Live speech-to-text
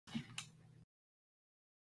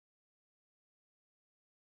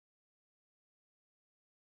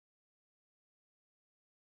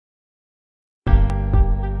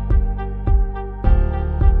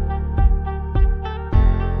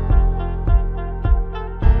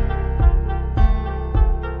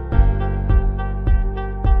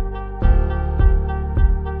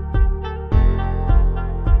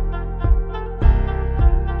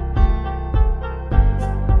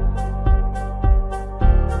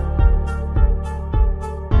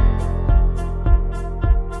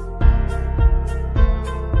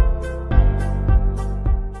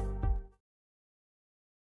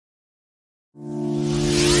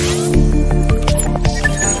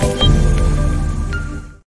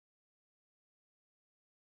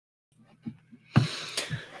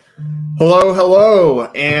Hello, hello,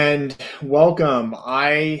 and welcome.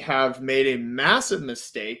 I have made a massive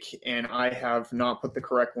mistake and I have not put the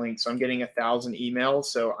correct link. So I'm getting 1,000 emails.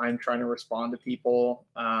 So I'm trying to respond to people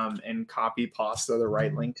and copy pasta the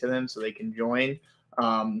right link to them so they can join.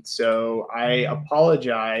 So I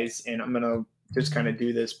apologize, and I'm going to just kind of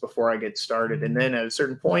do this before I get started. And then at a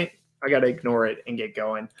certain point, I got to ignore it and get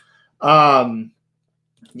going.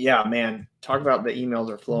 Yeah, man, talk about the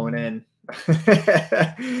emails are flowing in.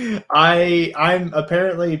 I'm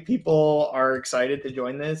apparently people are excited to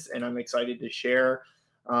join this, and I'm excited to share.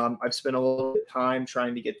 I've spent a little bit of time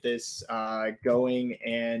trying to get this going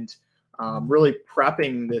and really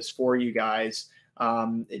prepping this for you guys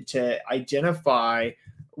to identify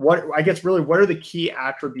what are the key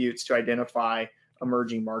attributes to identify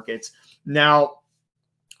emerging markets. Now,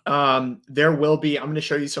 there will be, I'm going to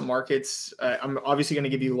show you some markets. I'm obviously going to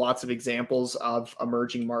give you lots of examples of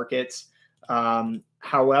emerging markets.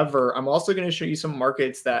 However, I'm also going to show you some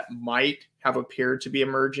markets that might have appeared to be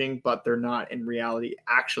emerging, but they're not in reality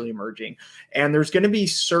actually emerging. And there's going to be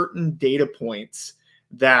certain data points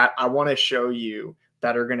that I want to show you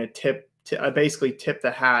that are going to basically tip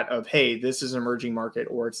the hat of, hey, this is an emerging market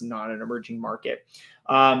or it's not an emerging market.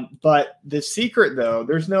 But the secret, though,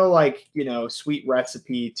 there's no sweet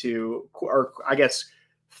recipe or I guess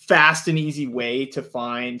fast and easy way to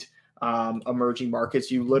find emerging markets.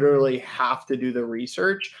 You literally have to do the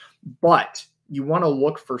research, but you want to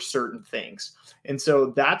look for certain things. And so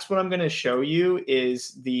that's what I'm going to show you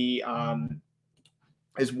is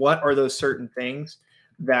what are those certain things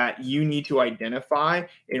that you need to identify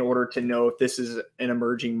in order to know if this is an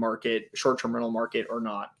emerging market, short-term rental market or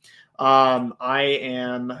not. I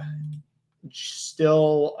am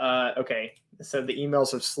still, okay. So the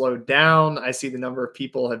emails have slowed down. I see the number of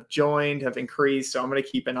people have joined, have increased. So I'm going to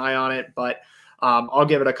keep an eye on it, but I'll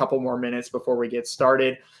give it a couple more minutes before we get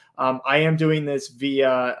started. I am doing this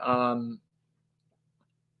via,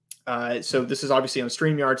 so this is obviously on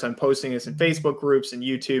StreamYard. So I'm posting this in Facebook groups and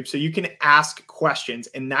YouTube. So you can ask questions.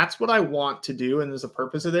 And that's what I want to do. And there's a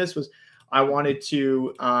purpose of this was I wanted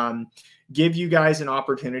to give you guys an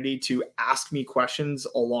opportunity to ask me questions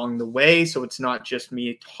along the way. So it's not just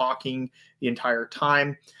me talking the entire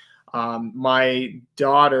time. My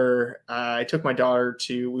daughter, I took my daughter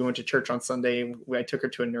we went to church on Sunday. I took her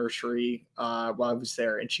to a nursery while I was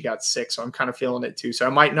there, and she got sick. So I'm kind of feeling it too. So I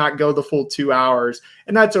might not go the full 2 hours,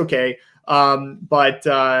 and that's okay. But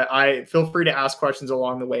I feel free to ask questions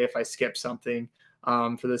along the way if I skip something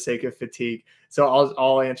for the sake of fatigue. So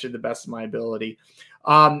I'll answer the best of my ability.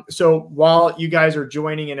 So while you guys are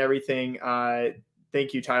joining and everything,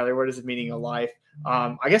 thank you, Tyler. What is the meaning of life?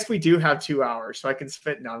 I guess we do have 2 hours, so I can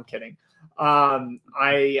spit. No, I'm kidding.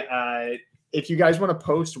 If you guys want to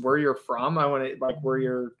post where you're from, I want to where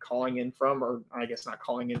you're calling in from, or I guess not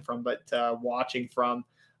calling in from, but watching from.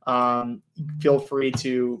 Feel free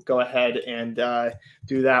to go ahead and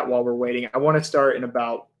do that while we're waiting. I want to start in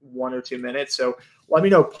about 1 or 2 minutes. So let me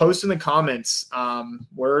know, post in the comments,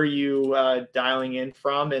 where are you dialing in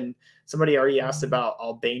from? And somebody already asked about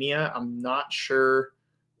Albania. I'm not sure,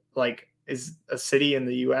 is a city in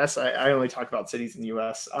the US. I only talk about cities in the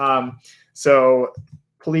US. So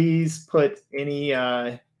please put any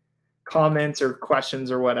comments or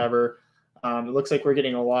questions or whatever. It looks like we're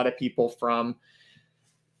getting a lot of people from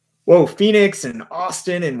Phoenix and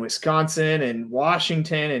Austin and Wisconsin and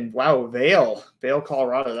Washington and Vail,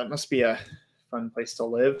 Colorado. That must be a fun place to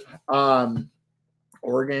live.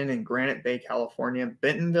 Oregon and Granite Bay, California,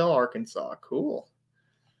 Bentonville, Arkansas. Cool.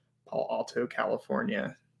 Palo Alto,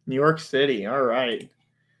 California, New York City. All right.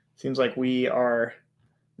 Seems like we are,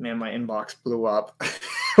 man, my inbox blew up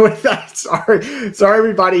with that. Sorry,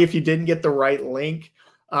 everybody, if you didn't get the right link.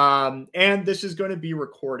 And this is going to be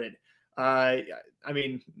recorded. I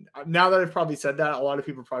mean, now that I've probably said that, a lot of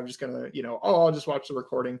people are probably just going to, I'll just watch the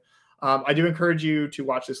recording. I do encourage you to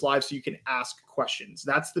watch this live so you can ask questions.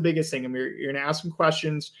 That's the biggest thing. I mean, you're going to ask some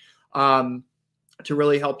questions to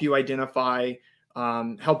really help you identify,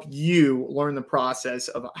 help you learn the process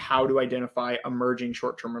of how to identify emerging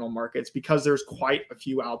short-term rental markets, because there's quite a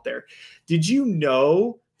few out there. Did you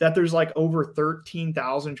know that there's over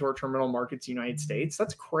 13,000 short-term rental markets in the United States?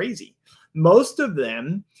 That's crazy. Most of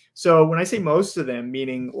them, so when I say most of them,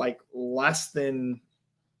 meaning less than,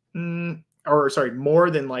 more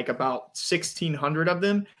than about 1,600 of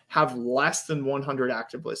them have less than 100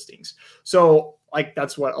 active listings. So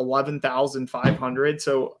that's what, 11,500.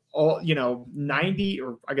 So all, 90,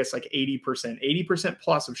 or I guess 80%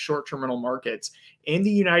 plus of short-term rental markets in the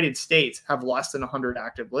United States have less than 100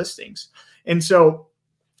 active listings. And so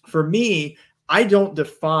for me, I don't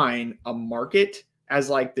define a market as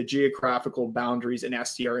like the geographical boundaries in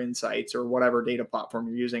STR Insights or whatever data platform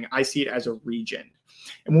you're using. I see it as a region.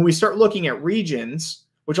 And when we start looking at regions,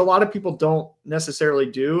 which a lot of people don't necessarily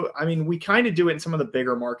do. I mean, we kind of do it in some of the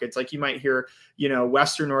bigger markets. Like you might hear, you know,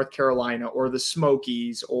 Western North Carolina or the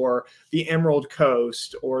Smokies or the Emerald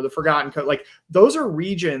Coast or the Forgotten Coast. Like those are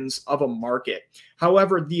regions of a market.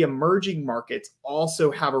 However, the emerging markets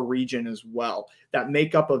also have a region as well that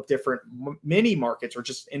make up of different mini markets or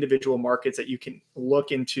just individual markets that you can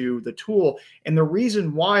look into the tool. And the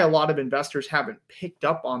reason why a lot of investors haven't picked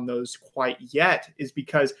up on those quite yet is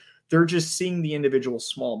because they're just seeing the individual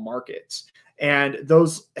small markets. And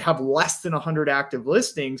those have less than 100 active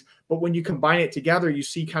listings. But when you combine it together, you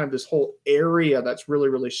see kind of this whole area that's really,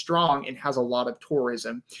 really strong and has a lot of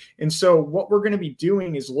tourism. And so what we're going to be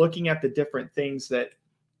doing is looking at the different things that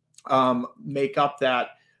make up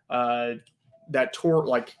that, that tour,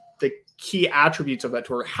 like the key attributes of that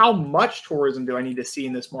tour. How much tourism do I need to see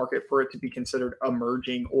in this market for it to be considered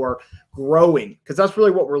emerging or growing? Because that's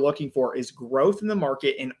really what we're looking for, is growth in the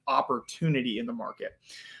market and opportunity in the market.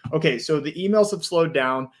 Okay, so the emails have slowed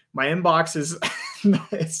down. My inbox is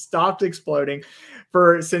it stopped exploding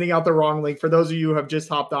for sending out the wrong link. For those of you who have just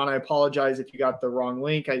hopped on, I apologize if you got the wrong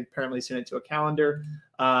link. I apparently sent it to a calendar.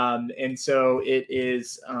 And so it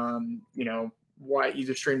is, you know, why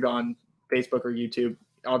either streamed on Facebook or YouTube.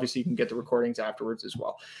 Obviously, you can get the recordings afterwards as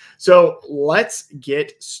well. So let's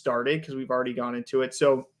get started because we've already gone into it.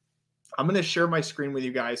 So I'm going to share my screen with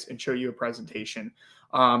you guys and show you a presentation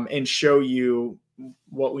and show you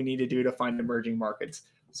what we need to do to find emerging markets.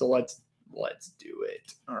 So let's do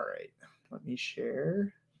it. All right. Let me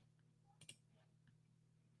share.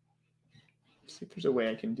 Let's see if there's a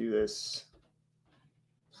way I can do this.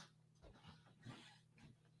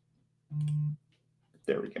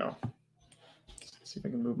 There we go. See if I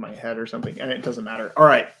can move my head or something, and it doesn't matter. All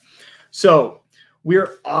right. So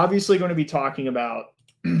we're obviously going to be talking about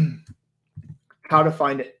how to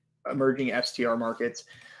find emerging STR markets.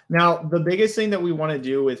 Now, the biggest thing that we want to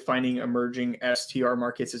do with finding emerging STR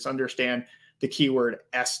markets is understand the keyword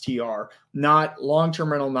STR, not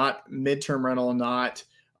long-term rental, not midterm rental, not,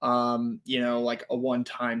 you know, like a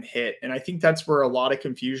one-time hit. And I think that's where a lot of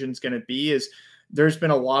confusion is going to be, is there's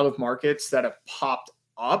been a lot of markets that have popped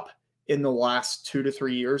up in the last 2 to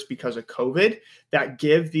 3 years because of COVID that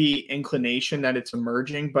give the inclination that it's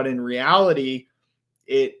emerging, but in reality,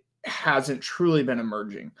 it hasn't truly been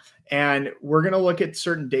emerging. And we're going to look at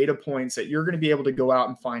certain data points that you're going to be able to go out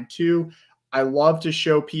and find too. I love to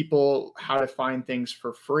show people how to find things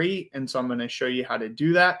for free. And so I'm going to show you how to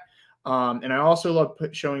do that. And I also love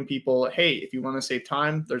showing people, hey, if you want to save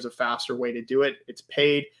time, there's a faster way to do it. It's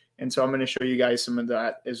paid. And so I'm going to show you guys some of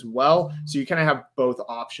that as well. So you kind of have both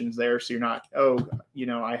options there. So you're not, oh, you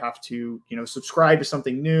know, I have to, you know, subscribe to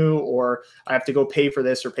something new, or I have to go pay for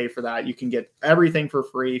this or pay for that. You can get everything for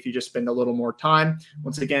free if you just spend a little more time.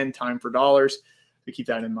 Once again, time for dollars. So keep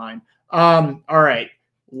that in mind. All right,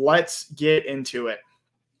 let's get into it.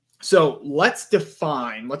 So let's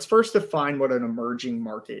first define what an emerging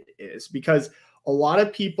market is, because a lot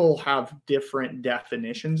of people have different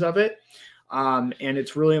definitions of it. And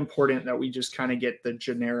it's really important that we just kind of get the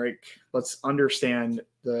generic, let's understand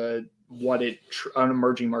what an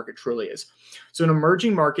emerging market truly is. So an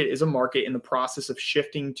emerging market is a market in the process of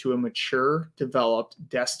shifting to a mature, developed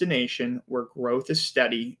destination where growth is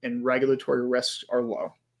steady and regulatory risks are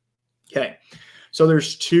low. Okay, so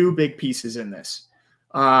there's two big pieces in this.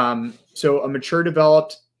 So a mature,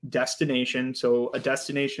 developed destination, so a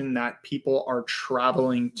destination that people are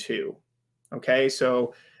traveling to. Okay,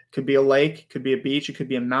 so could be a lake, could be a beach, it could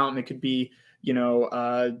be a mountain, it could be, you know,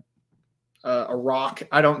 a rock.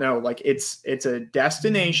 I don't know. Like it's a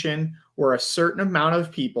destination where a certain amount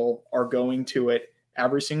of people are going to it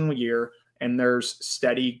every single year, and there's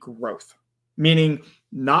steady growth. Meaning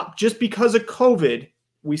not just because of COVID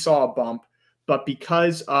we saw a bump, but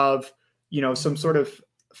because of, you know, some sort of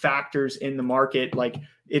factors in the market, like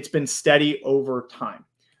it's been steady over time.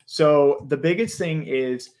 So the biggest thing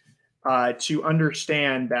is to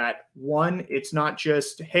understand that, one, it's not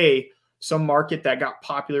just, hey, some market that got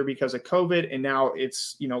popular because of COVID and now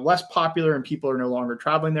it's, you know, less popular and people are no longer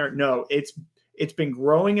traveling there. No, it's been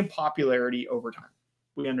growing in popularity over time.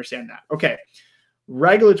 We understand that. Okay.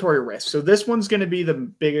 Regulatory risk. So this one's going to be the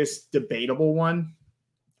biggest debatable one.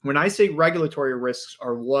 When I say regulatory risks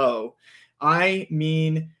are low, I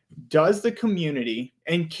mean, does the community,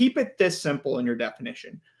 and keep it this simple in your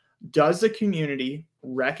definition, does the community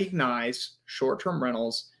recognize short-term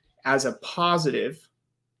rentals as a positive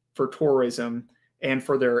for tourism and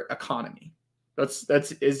for their economy?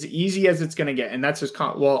 That's as easy as it's going to get. And that's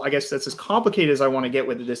well, I guess that's as complicated as I want to get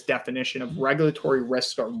with this definition of regulatory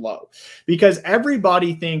risks are low, because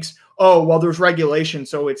everybody thinks, oh, well, there's regulation,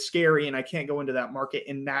 so it's scary and I can't go into that market.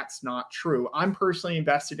 And that's not true. I'm personally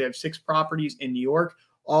invested. I have 6 properties in New York,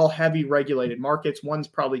 all heavy regulated markets. One's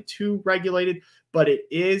probably too regulated, but it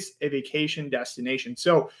is a vacation destination.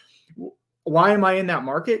 So why am I in that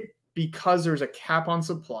market? Because there's a cap on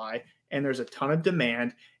supply and there's a ton of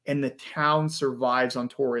demand, and the town survives on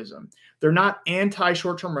tourism. They're not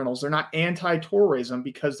anti-short-term rentals. They're not anti-tourism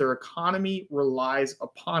because their economy relies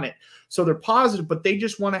upon it. So they're positive, but they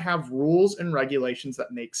just want to have rules and regulations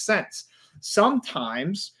that make sense.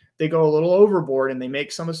 Sometimes they go a little overboard and they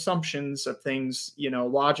make some assumptions of things,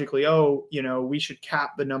 logically, we should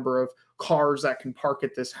cap the number of cars that can park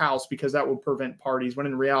at this house because that will prevent parties, when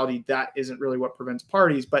in reality, that isn't really what prevents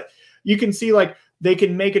parties. But you can see, like, they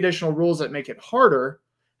can make additional rules that make it harder.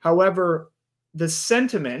 However, the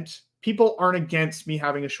sentiment, people aren't against me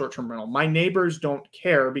having a short-term rental. My neighbors don't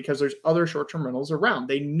care because there's other short-term rentals around.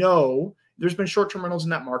 They know there's been short-term rentals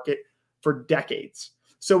in that market for decades.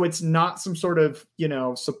 So it's not some sort of,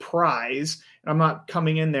 surprise. I'm not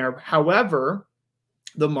coming in there. However,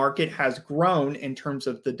 the market has grown in terms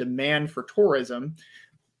of the demand for tourism.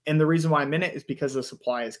 And the reason why I'm in it is because the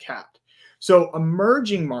supply is capped. So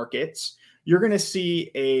emerging markets, you're going to see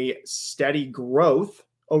a steady growth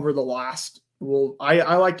over the last,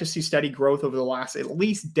 I like to see steady growth over the last at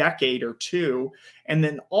least decade or two. And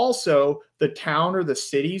then also the town or the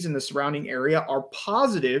cities in the surrounding area are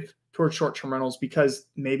positive towards short-term rentals because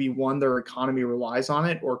maybe, one, their economy relies on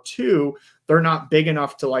it, or two, they're not big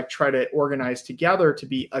enough to like try to organize together to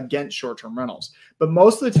be against short-term rentals. But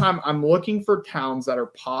most of the time I'm looking for towns that are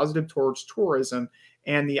positive towards tourism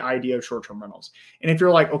and the idea of short-term rentals. And if you're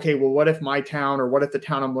like, okay, well, what if my town, or what if the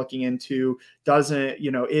town I'm looking into doesn't,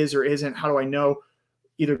 is or isn't, how do I know?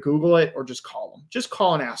 Either Google it or just call them. Just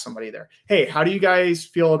call and ask somebody there. Hey, how do you guys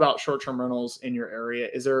feel about short-term rentals in your area?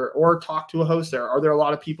 Or talk to a host there. Are there a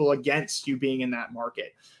lot of people against you being in that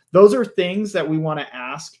market? Those are things that we want to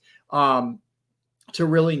ask to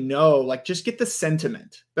really know, like, just get the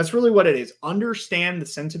sentiment. That's really what it is. Understand the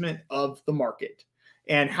sentiment of the market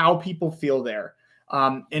and how people feel there.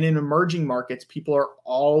 And in emerging markets, people are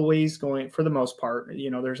always going, for the most part,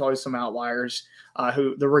 there's always some outliers,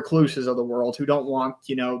 the recluses of the world who don't want,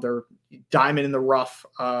 their diamond in the rough,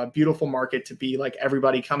 beautiful market to be like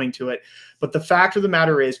everybody coming to it. But the fact of the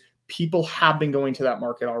matter is, people have been going to that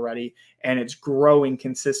market already, and it's growing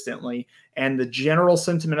consistently. And the general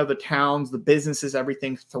sentiment of the towns, the businesses,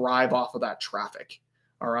 everything thrive off of that traffic.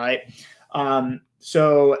 All right.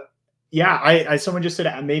 So yeah, someone just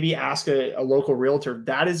said maybe ask a local realtor.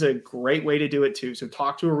 That is a great way to do it too. So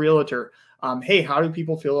talk to a realtor. Hey, how do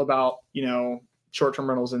people feel about, short-term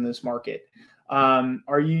rentals in this market?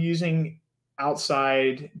 Are you using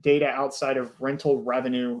data outside of rental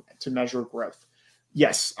revenue to measure growth?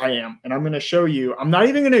 Yes, I am. And I'm going to show you. I'm not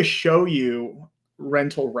even going to show you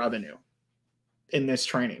rental revenue in this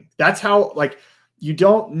training. That's how, like, you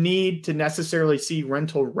don't need to necessarily see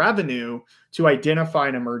rental revenue to identify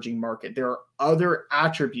an emerging market. There are other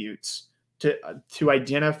attributes to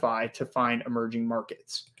identify to find emerging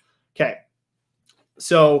markets. Okay,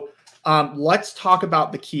 so let's talk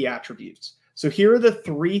about the key attributes. So here are the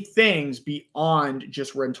 3 things beyond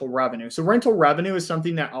just rental revenue. So rental revenue is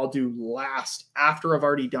something that I'll do last after I've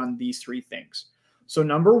already done these 3 things. So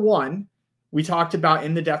number 1, we talked about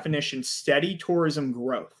in the definition, steady tourism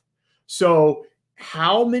growth. So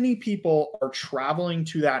how many people are traveling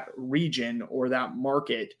to that region or that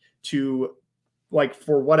market to, like,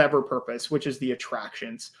 for whatever purpose, which is the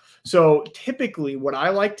attractions. So typically what I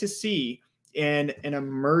like to see in an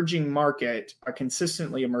emerging market, a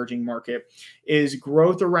consistently emerging market, is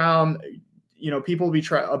growth around, people will be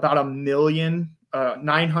about 1 million,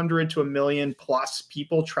 900 to 1 million plus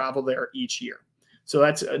people travel there each year. So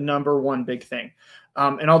that's a number 1 big thing.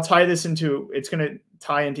 And I'll tie this into, it's going to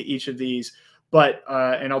tie into each of these. But,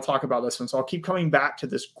 and I'll talk about this one. So I'll keep coming back to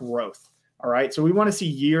this growth. All right. So we want to see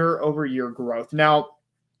year-over-year growth. Now,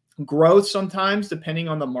 growth sometimes, depending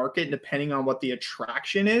on the market, depending on what the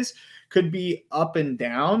attraction is, could be up and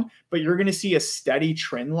down, but you're going to see a steady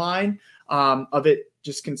trend line of it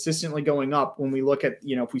just consistently going up when we look at,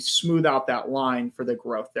 if we smooth out that line for the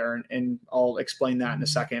growth there. And I'll explain that in a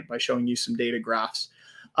second by showing you some data graphs.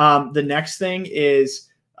 The next thing is,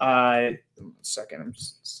 second, I'm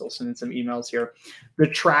still sending some emails here.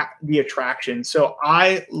 The attraction. So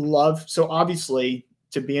obviously,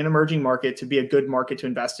 to be an emerging market, to be a good market to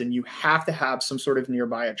invest in, you have to have some sort of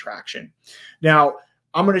nearby attraction. Now,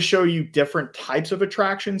 I'm going to show you different types of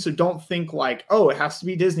attractions. So don't think like, oh, it has to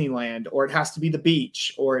be Disneyland, or it has to be the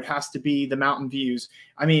beach, or it has to be the mountain views.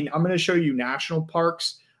 I mean, I'm going to show you national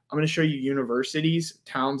parks. I'm going to show you universities,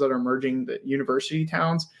 towns that are merging, the university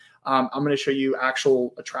towns. I'm going to show you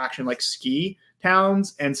actual attraction like ski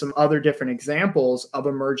towns and some other different examples of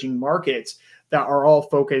emerging markets that are all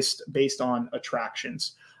focused based on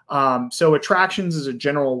attractions. So attractions is a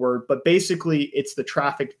general word, but basically it's the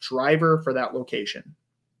traffic driver for that location.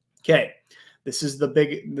 Okay, this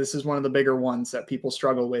is one of the bigger ones that people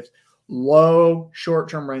struggle with. Low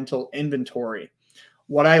short-term rental inventory.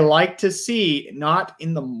 What I like to see, not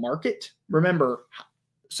in the market, remember,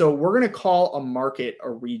 so we're going to call a market a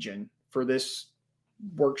region for this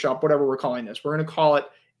workshop, whatever we're calling this. We're going to call it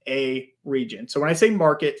a region. So when I say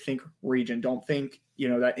market, think region. Don't think,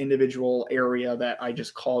 that individual area that I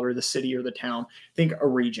just called, or the city or the town. Think a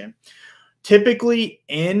region. Typically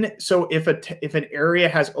so if an area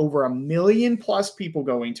has over 1 million plus people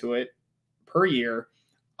going to it per year,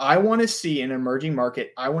 I want to see an emerging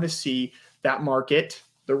market. I want to see that market,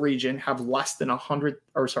 the region, have less than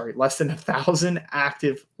 1,000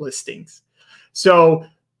 active listings. So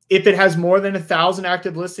if it has more than 1,000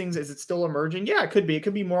 active listings, is it still emerging? Yeah, it could be. It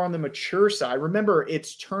could be more on the mature side. Remember,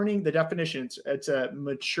 it's turning the definition. It's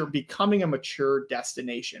becoming a mature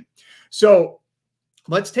destination. So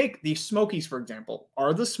let's take the Smokies, for example.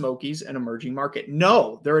 Are the Smokies an emerging market?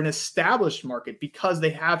 No, they're an established market because they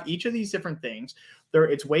have each of these different things.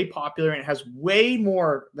 It's way popular, and it has way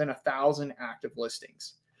more than 1,000 active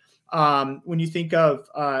listings. When you think of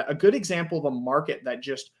a good example of a market that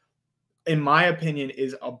just, in my opinion,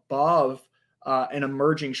 is above an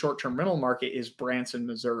emerging short-term rental market is Branson,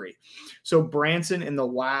 Missouri. So Branson in the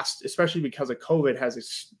last, especially because of COVID,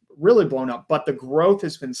 has really blown up, but the growth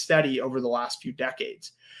has been steady over the last few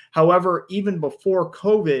decades. However, even before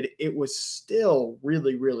COVID, it was still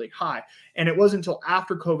really, really high. And it wasn't until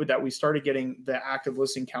after COVID that we started getting the active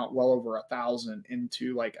listing count well over 1,000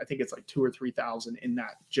 into I think it's like 2,000 or 3,000 in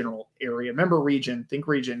that general area. Remember, region, think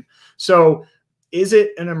region. So is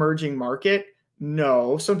it an emerging market?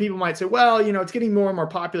 No. Some people might say, well, it's getting more and more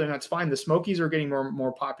popular, and that's fine. The Smokies are getting more and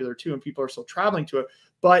more popular too, and people are still traveling to it.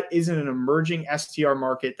 But is it an emerging STR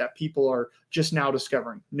market that people are just now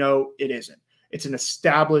discovering? No, it isn't. It's an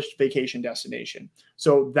established vacation destination.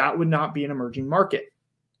 So that would not be an emerging market.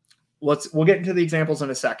 We'll get into the examples in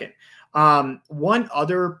a second. One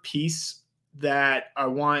other piece that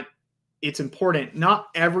it's important, not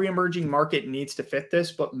every emerging market needs to fit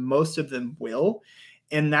this, but most of them will.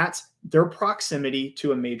 And that's their proximity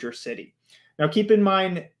to a major city. Now, keep in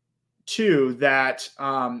mind too that,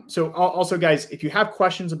 so also guys, if you have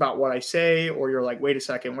questions about what I say, or you're like, wait a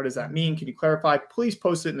second, what does that mean? Can you clarify? Please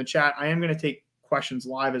post it in the chat. I am going to take questions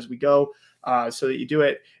live as we go, so that you do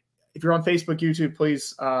it. If you're on Facebook, YouTube,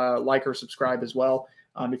 please like or subscribe as well.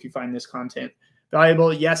 If you find this content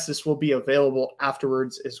valuable. Yes, this will be available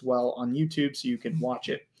afterwards as well on YouTube, so you can watch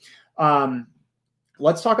it.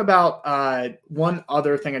 Let's talk about one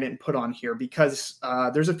other thing I didn't put on here, because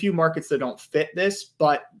there's a few markets that don't fit this,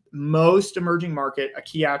 but most emerging market, a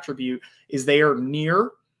key attribute is they are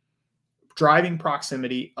near driving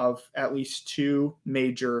proximity of at least 2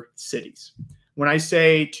 major cities. When I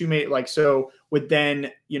say 2 so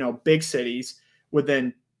within, big cities,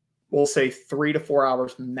 within, we'll say 3 to 4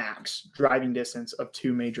 hours max driving distance of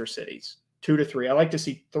 2 major cities, 2 to 3. I like to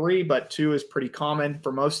see 3, but 2 is pretty common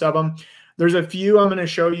for most of them. There's a few. I'm going to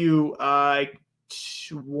show you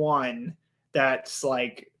one that's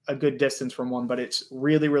like a good distance from one, but it's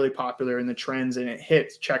really, really popular in the trends, and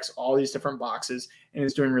it checks all these different boxes, and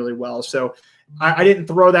it's doing really well. So I didn't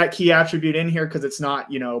throw that key attribute in here because it's not,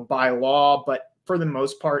 by law, but for the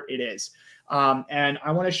most part it is. And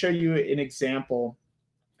I want to show you an example.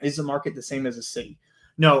 Is a market the same as a city?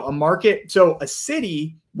 No, a market. So a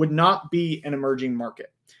city would not be an emerging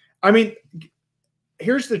market. I mean,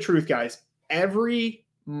 here's the truth, guys.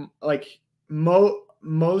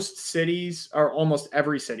 Most cities, or almost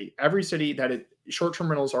every city that short-term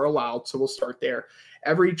rentals are allowed, so we'll start there.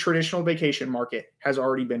 Every traditional vacation market has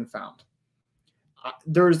already been found.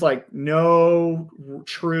 There's no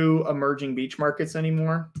true emerging beach markets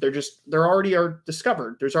anymore. They're already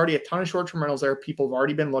discovered. There's already a ton of short-term rentals there. People have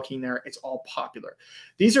already been looking there. It's all popular.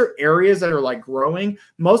 These are areas that are growing.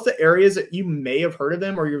 Most of the areas that you may have heard of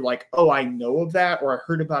them, or you're like, oh, I know of that, or I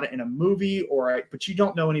heard about it in a movie, but you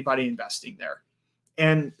don't know anybody investing there.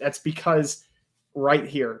 And that's because right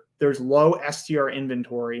here, there's low STR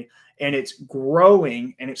inventory, and it's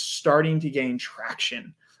growing, and it's starting to gain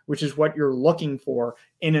traction, which is what you're looking for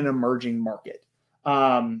in an emerging market.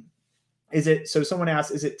 So someone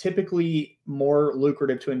asks, is it typically more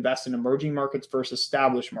lucrative to invest in emerging markets versus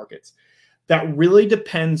established markets? That really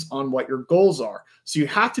depends on what your goals are. So you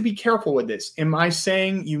have to be careful with this. Am I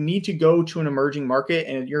saying you need to go to an emerging market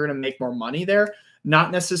and you're going to make more money there?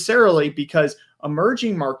 Not necessarily, because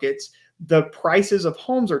emerging markets, the prices of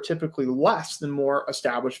homes are typically less than more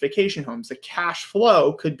established vacation homes. The cash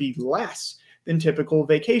flow could be less than typical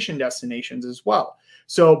vacation destinations as well.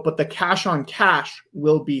 So, but the cash on cash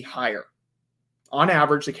will be higher. On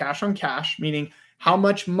average, the cash on cash, meaning how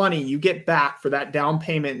much money you get back for that down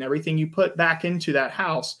payment and everything you put back into that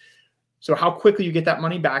house. So how quickly you get that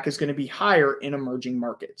money back is going to be higher in emerging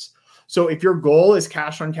markets. So if your goal is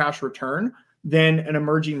cash on cash return, then an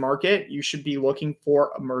emerging market, you should be looking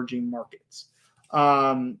for emerging markets.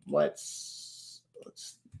 But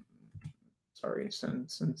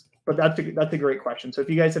that's a great question. So if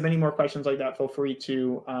you guys have any more questions like that, feel free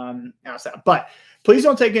to ask that. But please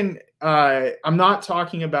don't take in, I'm not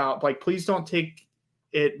talking about, like, please don't take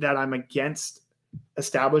it that I'm against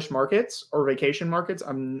established markets or vacation markets.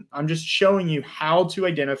 I'm just showing you how to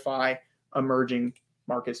identify emerging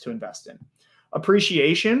markets to invest in.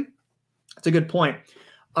 Appreciation, that's a good point.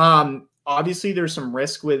 Obviously, there's some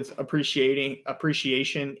risk with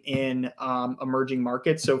appreciation in emerging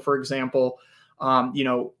markets. So, for example,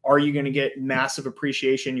 are you going to get massive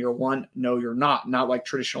appreciation year one? No, you're not. Not like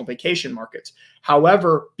traditional vacation markets.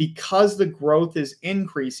 However, because the growth is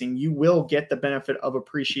increasing, you will get the benefit of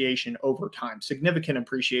appreciation over time, significant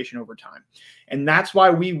appreciation over time. And that's why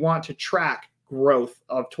we want to track growth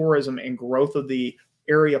of tourism and growth of the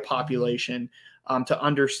area population to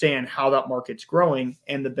understand how that market's growing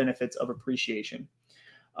and the benefits of appreciation.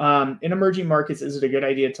 In emerging markets, is it a good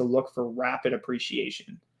idea to look for rapid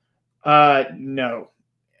appreciation? No,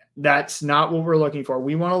 that's not what we're looking for.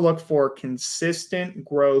 We want to look for consistent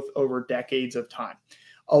growth over decades of time.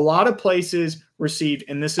 A lot of places received,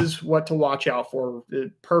 and this is what to watch out for,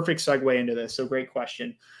 the perfect segue into this. So great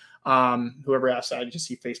question. Whoever asked that, I just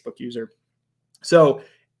see Facebook user. So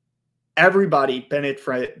everybody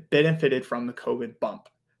benefited from the COVID bump.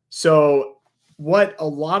 So what a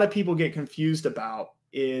lot of people get confused about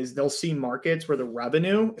is they'll see markets where the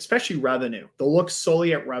revenue, especially revenue, they'll look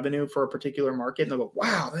solely at revenue for a particular market and they'll go,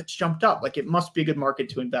 wow, that's jumped up. Like, it must be a good market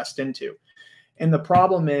to invest into. And the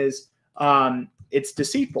problem is it's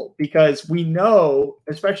deceitful, because we know,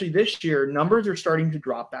 especially this year, numbers are starting to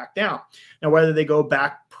drop back down. Now, whether they go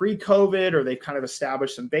back pre-COVID or they've kind of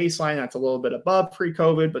established some baseline that's a little bit above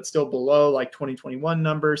pre-COVID, but still below like 2021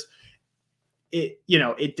 numbers, it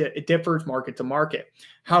differs market to market.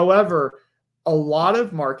 However, a lot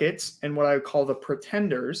of markets, and what I would call the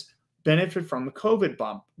pretenders, benefit from the COVID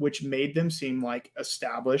bump, which made them seem like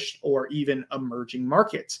established or even emerging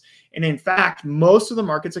markets. And in fact, most of the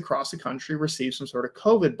markets across the country received some sort of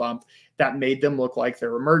COVID bump that made them look like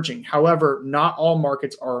they're emerging. However, not all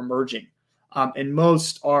markets are emerging, and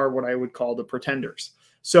most are what I would call the pretenders.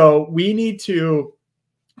 So we need to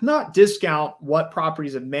not discount what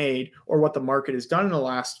properties have made or what the market has done in the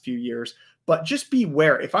last few years, but just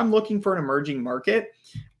beware. If I'm looking for an emerging market,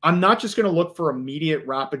 I'm not just going to look for immediate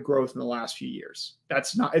rapid growth in the last few years.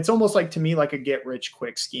 It's almost like, to me, like a get rich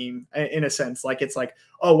quick scheme in a sense. Like, it's like,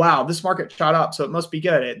 oh, wow, this market shot up, so it must be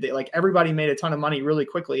good. Like, everybody made a ton of money really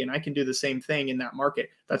quickly and I can do the same thing in that market.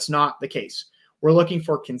 That's not the case. We're looking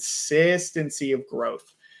for consistency of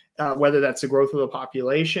growth, whether that's the growth of the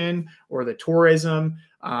population or the tourism,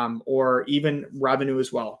 or even revenue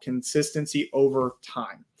as well. Consistency over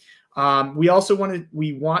time. We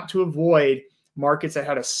want to avoid markets that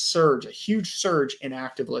had a huge surge in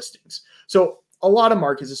active listings. So a lot of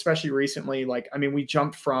markets, especially recently, we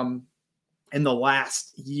jumped from, in the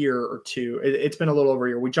last year or two, it's been a little over a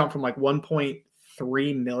year, we jumped from like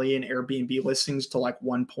 1.3 million Airbnb listings to like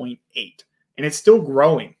 1.8, and it's still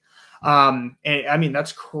growing. And I mean,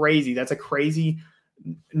 that's crazy. That's a crazy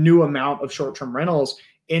new amount of short-term rentals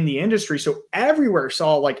in the industry. So everywhere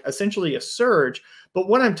saw like essentially a surge. But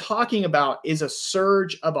what I'm talking about is a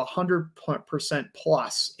surge of 100%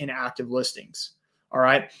 plus in active listings. All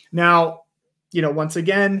right. Now, once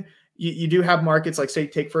again, you do have markets like, say,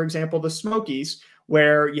 take, for example, the Smokies,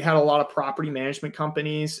 where you had a lot of property management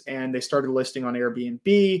companies and they started listing on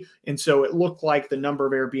Airbnb. And so it looked like the number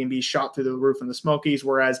of Airbnbs shot through the roof in the Smokies,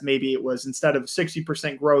 whereas maybe it was, instead of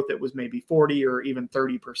 60% growth, it was maybe 40 or even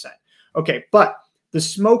 30%. Okay. But the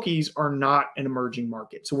Smokies are not an emerging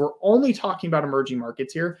market. So we're only talking about emerging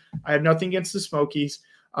markets here. I have nothing against the Smokies,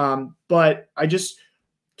 but I just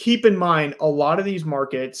keep in mind, a lot of these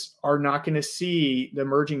markets are not going to see, the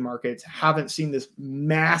emerging markets haven't seen this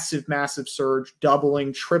massive, massive surge,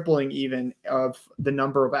 doubling, tripling even of the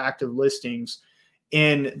number of active listings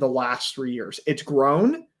in the last 3 years. It's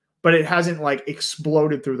grown, but it hasn't like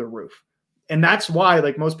exploded through the roof. And that's why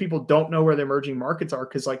like most people don't know where the emerging markets are,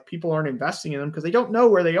 because like people aren't investing in them because they don't know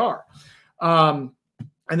where they are. And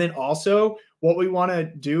then also what we want to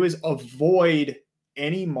do is avoid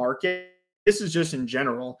any market. This is just in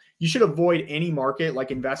general. You should avoid any market,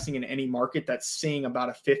 like investing in any market that's seeing about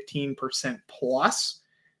a 15% plus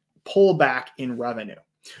pullback in revenue.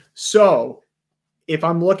 So if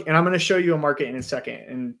I'm looking, and I'm going to show you a market in a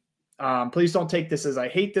second, and please don't take this as I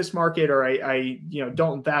hate this market or I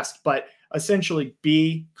don't invest, but essentially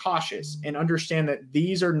be cautious and understand that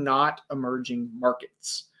these are not emerging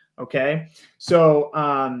markets. Okay. So,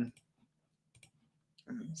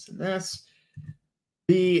 let's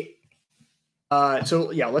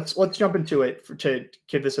jump into it to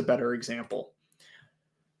give this a better example.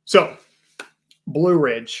 So Blue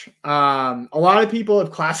Ridge. A lot of people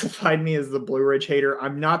have classified me as the Blue Ridge hater.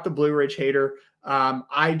 I'm not the Blue Ridge hater.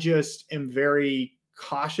 I just am very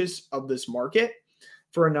cautious of this market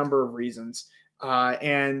for a number of reasons.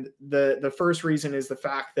 And the first reason is the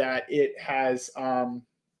fact that it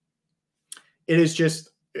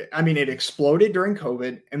exploded during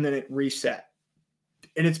COVID and then it reset.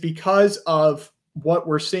 And it's because of what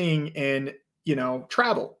we're seeing in,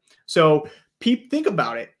 travel. So think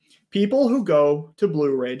about it. People who go to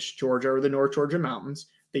Blue Ridge, Georgia, or the North Georgia mountains,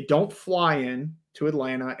 they don't fly in to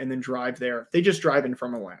Atlanta and then drive there. They just drive in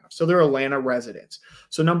from Atlanta. So they're Atlanta residents.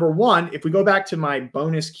 So number one, if we go back to my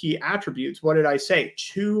bonus key attributes, what did I say?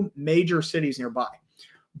 2 major cities nearby.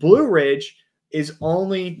 Blue Ridge is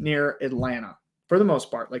only near Atlanta for the most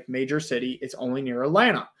part, like major city. It's only near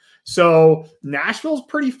Atlanta. So Nashville's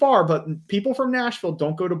pretty far, but people from Nashville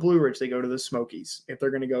don't go to Blue Ridge. They go to the Smokies if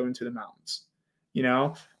they're going to go into the mountains.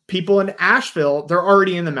 People in Asheville, they're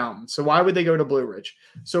already in the mountains. So why would they go to Blue Ridge?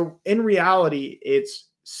 So in reality, it's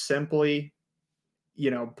simply,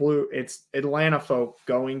 it's Atlanta folk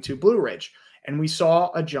going to Blue Ridge. And we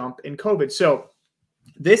saw a jump in COVID. So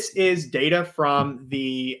this is data from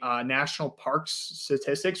the National Parks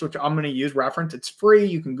Statistics, which I'm going to use reference. It's free.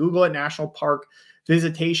 You can Google it, National Park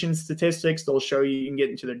Visitation Statistics. They'll show you can get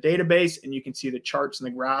into their database and you can see the charts and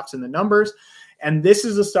the graphs and the numbers. And this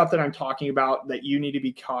is the stuff that I'm talking about that you need to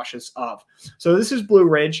be cautious of. So this is Blue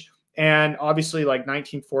Ridge, and obviously like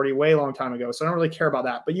 1940, way long time ago. So I don't really care about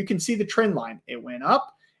that. But you can see the trend line. It went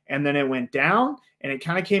up and then it went down and it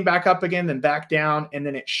kind of came back up again, then back down, and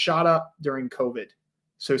then it shot up during COVID.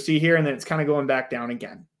 So see here, and then it's kind of going back down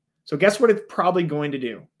again. So guess what it's probably going to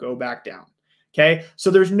do? Go back down. Okay. So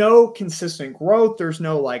there's no consistent growth. There's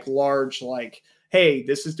no like large, like, hey,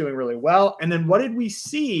 this is doing really well. And then what did we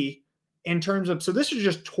see in terms of, so this is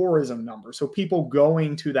just tourism numbers. So people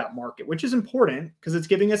going to that market, which is important because it's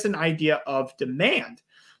giving us an idea of demand.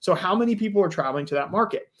 So how many people are traveling to that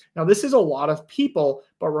market? Now, this is a lot of people,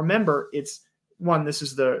 but remember, this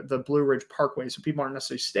is the Blue Ridge Parkway. So people aren't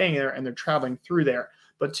necessarily staying there and they're traveling through there.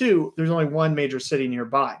 But 2, there's only 1 major city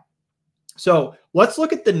nearby. So let's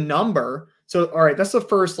look at the number. So, all right, that's the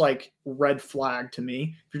first like red flag to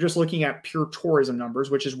me. If you're just looking at pure tourism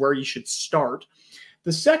numbers, which is where you should start.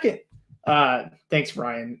 The second, thanks,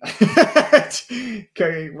 Ryan.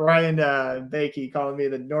 Ryan Bakey calling me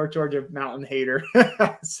the North Georgia mountain hater.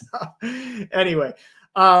 So, anyway,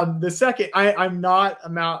 the second, I'm not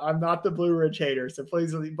the Blue Ridge hater. So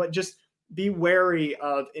please, but just be wary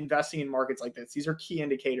of investing in markets like this. These are key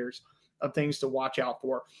indicators of things to watch out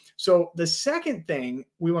for. So the second thing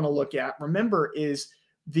we want to look at, remember, is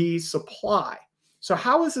the supply. So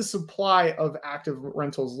how has the supply of active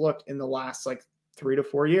rentals looked in the last like 3 to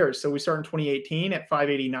 4 years? So we started in 2018 at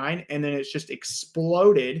 589, and then it's just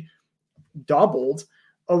exploded, doubled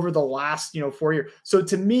over the last 4 years. So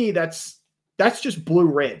to me, that's just Blue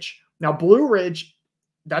Ridge. Now Blue Ridge,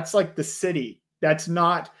 that's like the city. That's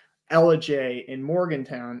not Ellijay in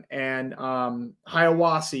Morgantown and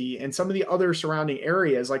Hiawassee and some of the other surrounding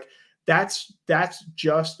areas. Like that's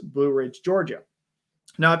just Blue Ridge, Georgia.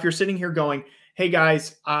 Now, if you're sitting here going, hey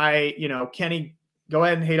guys, Kenny, go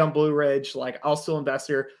ahead and hate on Blue Ridge. Like I'll still invest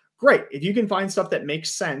here. Great. If you can find stuff that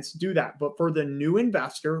makes sense, do that. But for the new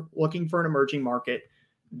investor looking for an emerging market,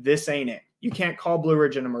 this ain't it. You can't call Blue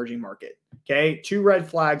Ridge an emerging market. Okay. 2 red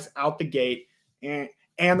flags out the gate, and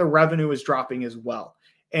the revenue is dropping as well.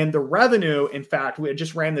 And the revenue, in fact, we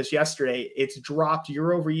just ran this yesterday. It's dropped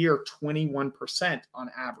year over year 21% on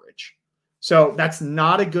average. So that's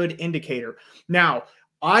not a good indicator. Now,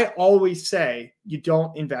 I always say you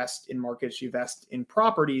don't invest in markets, you invest in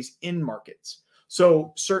properties in markets.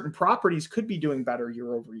 So certain properties could be doing better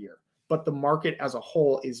year over year, but the market as a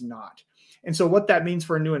whole is not. And so what that means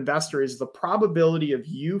for a new investor is the probability of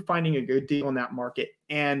you finding a good deal in that market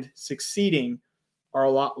and succeeding are a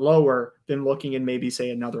lot lower than looking in maybe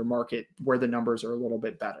say another market where the numbers are a little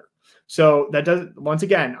bit better. So that does, once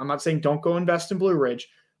again, I'm not saying don't go invest in Blue Ridge.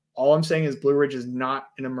 All I'm saying is Blue Ridge is not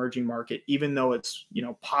an emerging market, even though it's,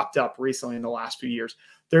 popped up recently in the last few years.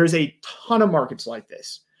 There's a ton of markets like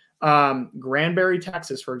this. Granbury,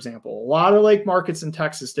 Texas, for example, a lot of lake markets in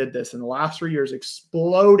Texas did this in the last 3 years,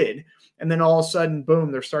 exploded. And then all of a sudden,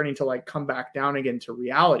 boom, they're starting to like come back down again to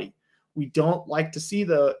reality. We don't like to see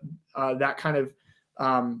that kind of,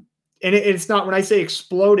 and it's not, when I say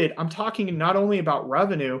exploded, I'm talking not only about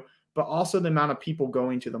revenue, but also the amount of people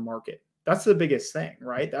going to the market. That's the biggest thing,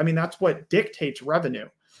 right? I mean, that's what dictates revenue.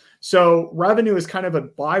 So revenue is kind of a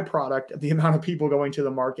byproduct of the amount of people going to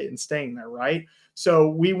the market and staying there, right? So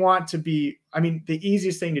we want to be, I mean, the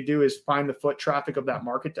easiest thing to do is find the foot traffic of that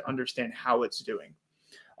market to understand how it's doing.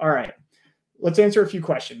 All right, let's answer a few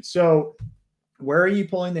questions. So where are you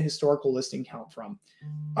pulling the historical listing count from?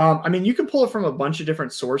 I mean, you can pull it from a bunch of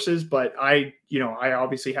different sources, but I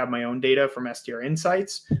obviously have my own data from STR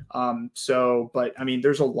Insights. But I mean,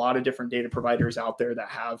 there's a lot of different data providers out there that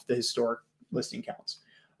have the historic listing counts.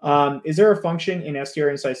 Is there a function in STR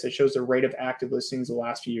Insights that shows the rate of active listings the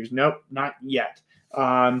last few years? Nope, not yet.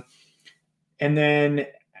 And then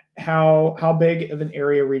how big of an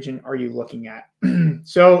area region are you looking at?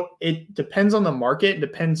 So it depends on the market. It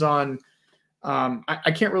depends on,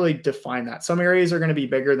 I can't really define that. Some areas are going to be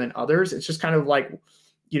bigger than others. It's just kind of like,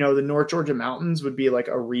 the North Georgia mountains would be like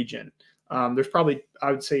a region. There's probably,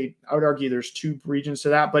 I would argue there's 2 regions to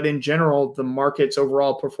that, but in general, the markets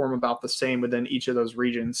overall perform about the same within each of those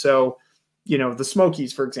regions. So, the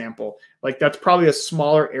Smokies, for example, like that's probably a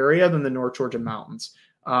smaller area than the North Georgia mountains.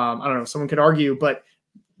 I don't know, someone could argue, but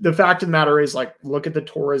the fact of the matter is, like, look at the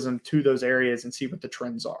tourism to those areas and see what the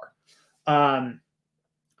trends are.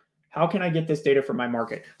 How can I get this data from my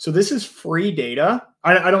market? So this is free data.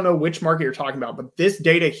 I don't know which market you're talking about, but this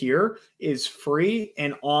data here is free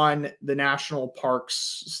and on the National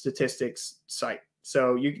Parks Statistics site.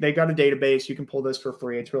 So they got a database. You can pull this for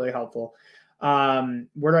free. It's really helpful.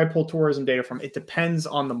 Where do I pull tourism data from? It depends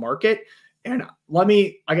on the market. And let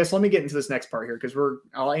me get into this next part here, because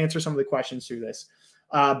I'll answer some of the questions through this.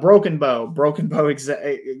 Broken Bow,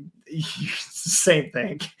 same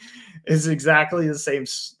thing. Is exactly the same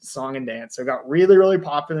song and dance. So it got really, really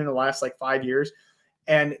popular in the last like 5 years.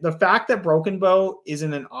 And the fact that Broken Bow is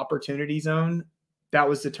in an opportunity zone that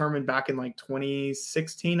was determined back in like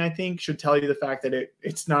 2016, I think, should tell you the fact that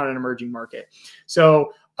it's not an emerging market.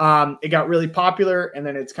 So it got really popular and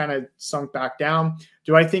then it's kind of sunk back down.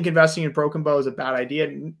 Do I think investing in Broken Bow is a bad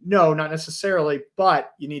idea? No, not necessarily,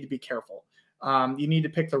 but you need to be careful. You need to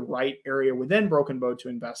pick the right area within Broken Bow to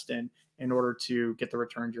invest in order to get the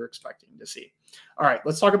returns you're expecting to see. All right,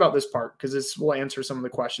 let's talk about this part, because this will answer some of the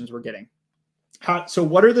questions we're getting. So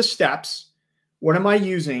what are the steps? What am I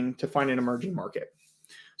using to find an emerging market?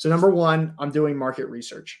 So number one, I'm doing market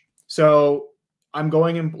research. So I'm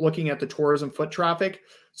going and looking at the tourism foot traffic.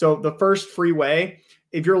 So the first free way,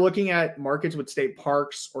 if you're looking at markets with state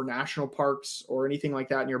parks or national parks or anything like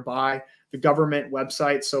that nearby, the government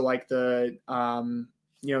website, so like the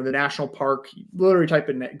national park, literally type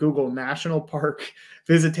in Google National Park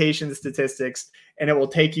visitation statistics, and it will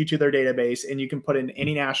take you to their database, and you can put in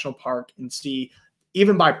any national park and see,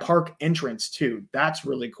 even by park entrance too. That's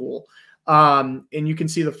really cool. And you can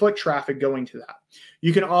see the foot traffic going to that.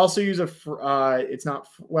 You can also use if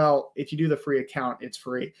you do the free account, it's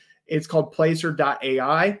free. It's called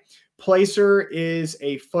Placer.ai. Placer is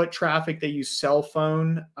a foot traffic. They use cell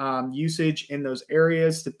phone usage in those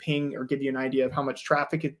areas to ping or give you an idea of how much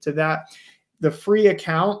traffic is to that. The free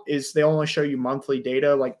account is they only show you monthly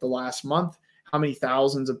data, like the last month, how many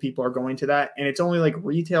thousands of people are going to that. And it's only like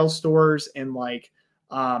retail stores and like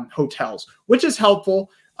hotels, which is helpful,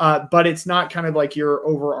 but it's not kind of like your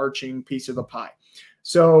overarching piece of the pie.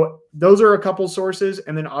 So those are a couple sources.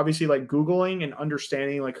 And then obviously like Googling and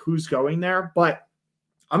understanding like who's going there. But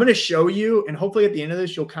I'm going to show you, and hopefully at the end of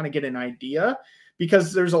this, you'll kind of get an idea,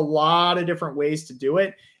 because there's a lot of different ways to do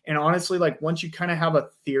it. And honestly, like once you kind of have a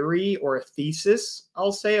theory or a thesis,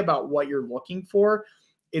 I'll say, about what you're looking for,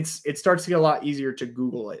 it starts to get a lot easier to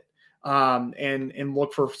Google it and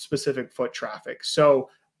look for specific foot traffic. So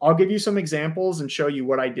I'll give you some examples and show you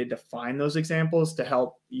what I did to find those examples to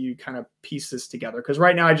help you kind of piece this together. Because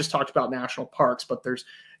right now I just talked about national parks, but there's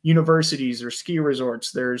universities, there's ski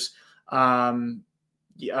resorts, there's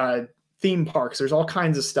theme parks. There's all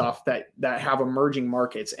kinds of stuff that have emerging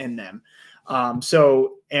markets in them.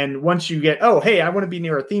 And once you get, oh, hey, I want to be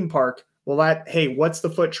near a theme park. Well, hey, what's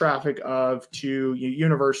the foot traffic to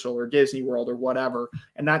Universal or Disney World or whatever?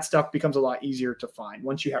 And that stuff becomes a lot easier to find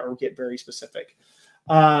once you get very specific.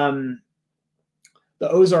 the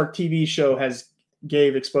Ozark TV show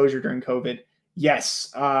gave exposure during COVID.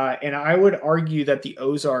 Yes. And I would argue that the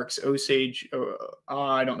Ozarks, Osage,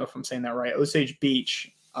 I don't know if I'm saying that right, Osage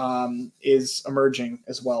Beach is emerging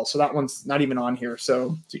as well. So that one's not even on here.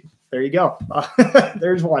 So there you go.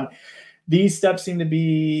 There's one. These steps seem to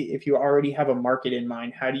be, if you already have a market in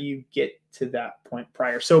mind, how do you get to that point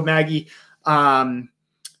prior? So Maggie,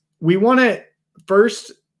 we want to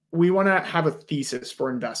have a thesis for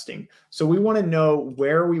investing. So we want to know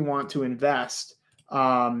where we want to invest,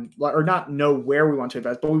 or not know where we want to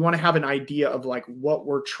invest, but we want to have an idea of like what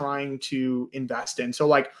we're trying to invest in. So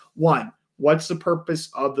like, one, what's the purpose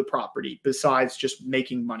of the property besides just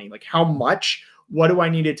making money? Like how much, what do I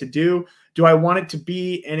need it to do? Do I want it to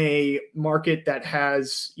be in a market that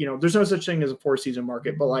has, there's no such thing as a 4-season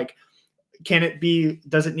market, but like,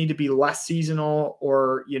 does it need to be less seasonal,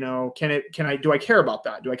 or, do I care about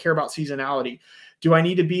that? Do I care about seasonality? Do I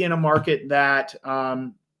need to be in a market that,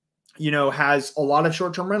 has a lot of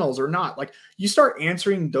short-term rentals or not? Like you start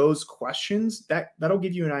answering those questions, that'll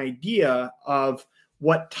give you an idea of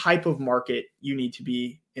what type of market you need to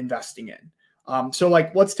be investing in. So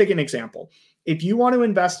like, let's take an example. If you want to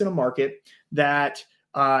invest in a market that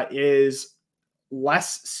is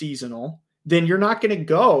less seasonal, then you're not going to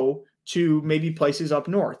go to maybe places up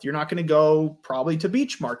north. You're not going to go probably to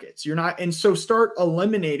beach markets. And so start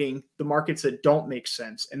eliminating the markets that don't make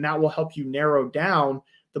sense. And that will help you narrow down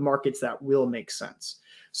the markets that will make sense.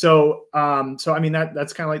 So I mean,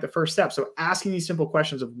 that's kind of like the first step. So asking these simple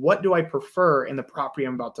questions of what do I prefer in the property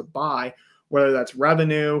I'm about to buy, whether that's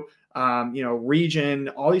revenue, region,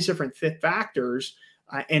 all these different factors,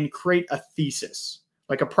 and create a thesis.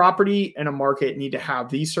 Like a property and a market need to have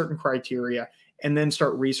these certain criteria, and then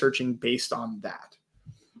start researching based on that.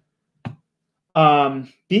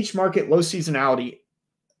 Beach market, low seasonality.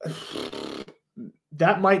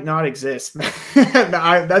 That might not exist.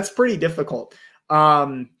 That's pretty difficult.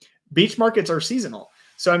 Beach markets are seasonal.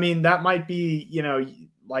 So, I mean, that might be,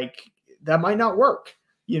 that might not work,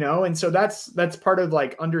 and so that's part of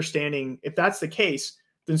like understanding. If that's the case,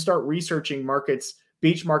 then start researching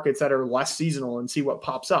beach markets that are less seasonal and see what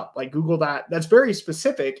pops up. Like Google that. That's very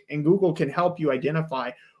specific, and Google can help you identify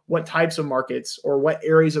what types of markets or what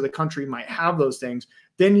areas of the country might have those things.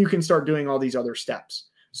 Then you can start doing all these other steps.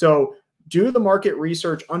 So do the market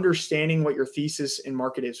research, understanding what your thesis in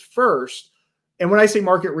market is first. And when I say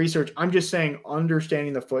market research, I'm just saying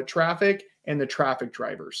understanding the foot traffic and the traffic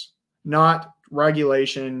drivers, not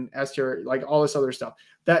regulation, STR, like all this other stuff.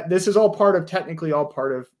 That this is technically all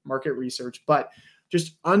part of market research, but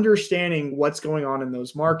just understanding what's going on in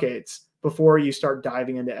those markets before you start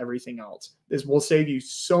diving into everything else. This will save you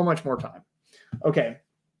so much more time. Okay.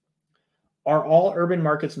 Are all urban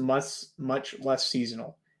markets much less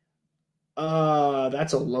seasonal?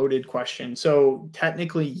 That's a loaded question. So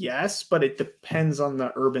technically yes, but it depends on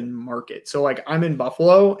the urban market. So like I'm in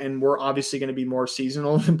Buffalo, and we're obviously going to be more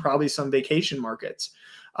seasonal than probably some vacation markets.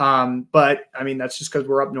 But I mean, that's just because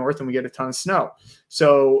we're up north and we get a ton of snow.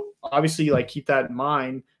 So obviously like keep that in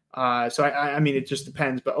mind. So I mean, it just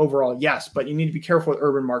depends, but overall, yes, but you need to be careful with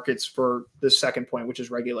urban markets for the second point, which is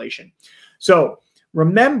regulation. So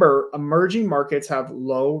remember, emerging markets have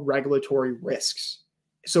low regulatory risks.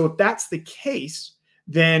 So if that's the case,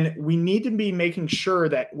 then we need to be making sure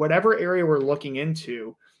that whatever area we're looking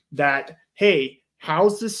into, that, hey,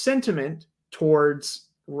 how's the sentiment towards,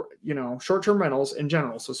 short-term rentals in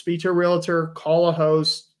general? So speak to a realtor, call a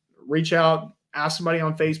host, reach out, ask somebody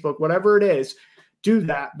on Facebook, whatever it is, do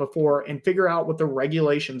that before and figure out what the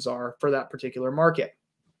regulations are for that particular market.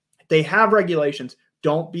 If they have regulations,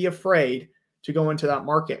 don't be afraid to go into that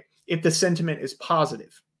market if the sentiment is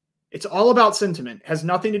positive. It's all about sentiment. It has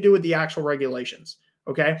nothing to do with the actual regulations.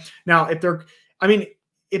 Okay. Now, if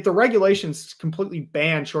the regulations completely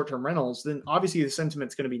ban short-term rentals, then obviously the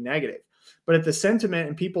sentiment's going to be negative. But if the sentiment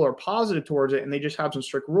and people are positive towards it and they just have some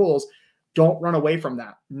strict rules, don't run away from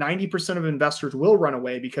that. 90% of investors will run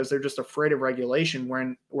away because they're just afraid of regulation,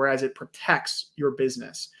 whereas it protects your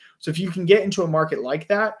business. So if you can get into a market like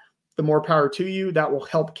that, the more power to you. That will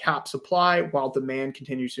help cap supply while demand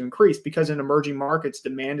continues to increase, because in emerging markets,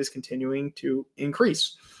 demand is continuing to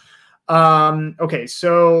increase. Okay,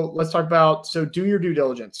 so let's talk about, do your due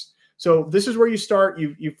diligence. So this is where you start.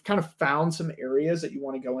 You've kind of found some areas that you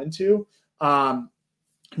want to go into.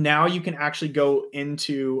 Now you can actually go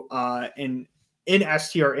into in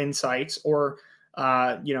STR Insights, or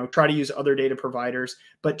try to use other data providers,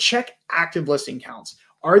 but check active listing counts.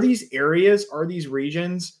 Are these areas, are these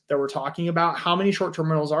regions that we're talking about, how many short-term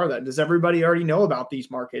rentals are that? Does everybody already know about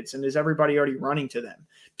these markets, and is everybody already running to them?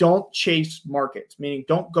 Don't chase markets, meaning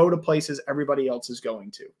don't go to places everybody else is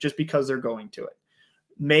going to just because they're going to it.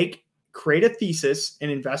 create a thesis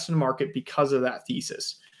and invest in the market because of that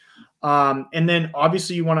thesis. And then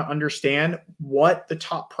obviously you want to understand what the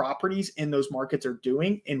top properties in those markets are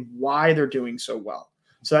doing and why they're doing so well.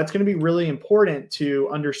 So that's going to be really important to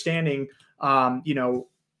understanding,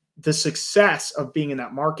 the success of being in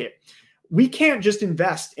that market. We can't just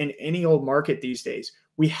invest in any old market these days.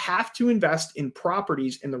 We have to invest in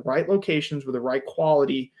properties in the right locations with the right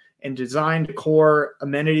quality and design, decor,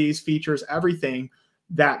 amenities, features, everything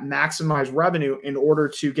that maximize revenue in order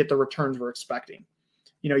to get the returns we're expecting.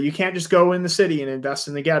 You can't just go in the city and invest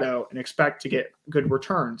in the ghetto and expect to get good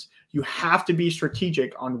returns. You have to be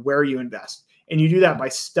strategic on where you invest. And you do that by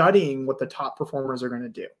studying what the top performers are going to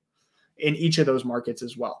do in each of those markets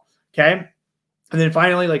as well. Okay. And then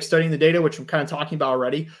finally, like studying the data, which I'm kind of talking about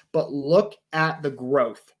already, but look at the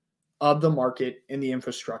growth of the market and the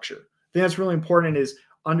infrastructure. I think that's really important, is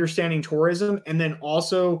understanding tourism, and then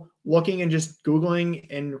also looking and just Googling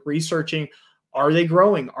and researching, are they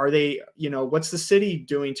growing? Are they, what's the city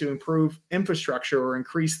doing to improve infrastructure or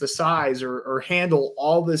increase the size or handle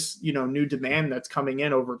all this, new demand that's coming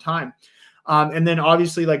in over time? And then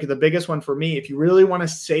obviously, like the biggest one for me, if you really want a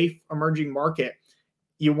safe emerging market,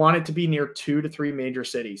 you want it to be near 2 to 3 major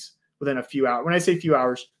cities within a few hours. When I say few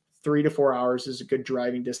hours, 3 to 4 hours is a good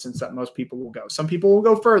driving distance that most people will go. Some people will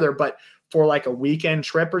go further, but for like a weekend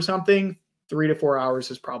trip or something, 3 to 4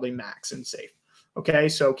 hours is probably max and safe. Okay,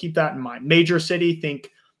 so keep that in mind. Major city,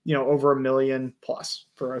 think, over 1 million plus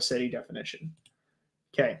for a city definition.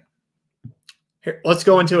 Okay, here, let's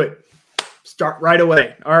go into it. Start right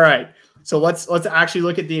away. All right, so let's actually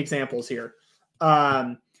look at the examples here.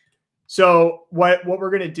 So what we're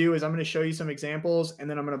going to do is I'm going to show you some examples, and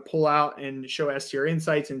then I'm going to pull out and show STR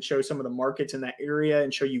insights and show some of the markets in that area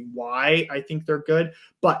and show you why I think they're good.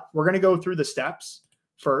 But we're going to go through the steps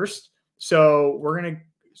first. So we're going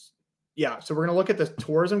to look at the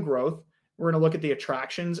tourism growth. We're going to look at the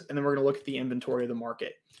attractions, and then we're going to look at the inventory of the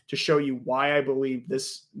market to show you why I believe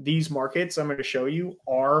these markets I'm going to show you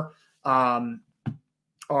are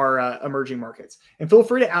emerging markets. And feel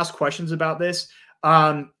free to ask questions about this.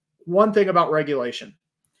 One thing about regulation.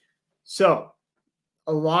 So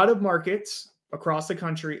a lot of markets across the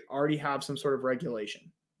country already have some sort of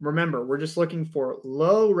regulation. Remember, we're just looking for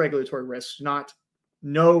low regulatory risks, not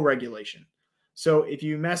no regulation. So if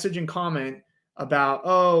you message and comment about,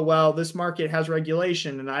 oh, well, this market has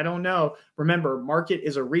regulation and I don't know, remember, market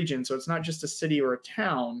is a region. So it's not just a city or a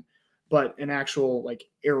town, but an actual like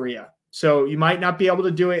area. So you might not be able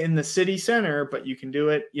to do it in the city center, but you can do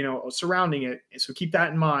it, surrounding it. So keep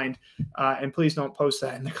that in mind. And please don't post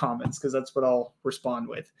that in the comments, because that's what I'll respond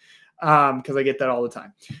with, because I get that all the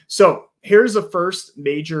time. So here's the first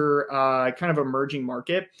major kind of emerging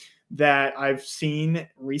market that I've seen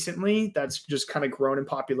recently that's just kind of grown in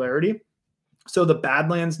popularity. So the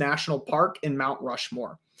Badlands National Park in Mount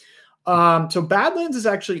Rushmore. So Badlands is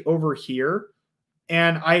actually over here.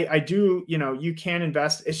 And I do, you can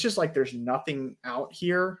invest. It's just like there's nothing out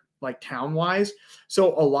here, like town-wise.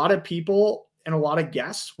 So a lot of people and a lot of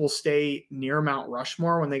guests will stay near Mount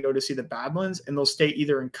Rushmore when they go to see the Badlands, and they'll stay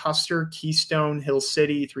either in Custer, Keystone, Hill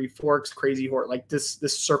City, Three Forks, Crazy Horse, like this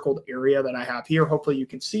circled area that I have here. Hopefully you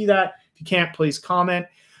can see that. If you can't, please comment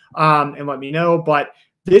and let me know. But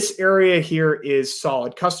this area here is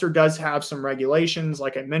solid. Custer does have some regulations,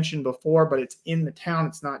 like I mentioned before, but it's in the town.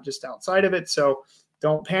 It's not just outside of it. So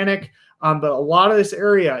don't panic. But a lot of this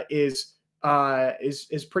area is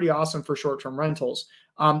pretty awesome for short-term rentals.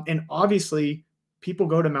 And obviously, people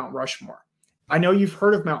go to Mount Rushmore. I know you've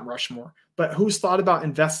heard of Mount Rushmore, but who's thought about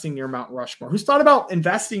investing near Mount Rushmore? Who's thought about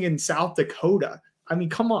investing in South Dakota? I mean,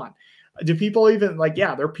 come on. Do people even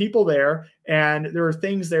there are people there, and there are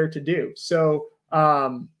things there to do. So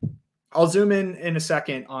I'll zoom in a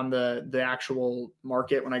second on the actual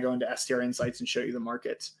market when I go into STR Insights and show you the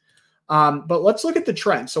markets. But let's look at the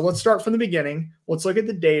trend. So let's start from the beginning. Let's look at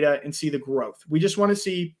the data and see the growth. We just want to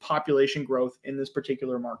see population growth in this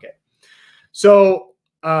particular market. So,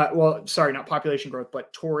 sorry, not population growth,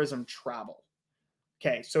 but tourism travel.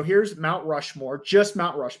 Okay, so here's Mount Rushmore, just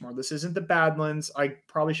Mount Rushmore. This isn't the Badlands. I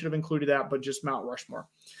probably should have included that, but just Mount Rushmore.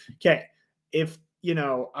 Okay, if,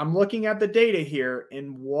 I'm looking at the data here,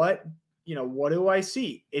 and what do I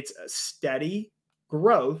see? It's a steady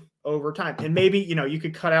growth over time. And maybe, you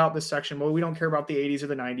could cut out this section. Well, we don't care about the 80s or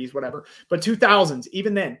the 90s, whatever. But 2000s,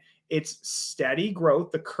 even then, it's steady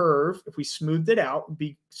growth. The curve, if we smoothed it out, would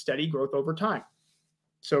be steady growth over time.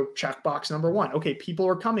 So checkbox number one. Okay, people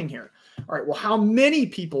are coming here. All right, well, how many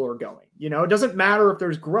people are going? It doesn't matter if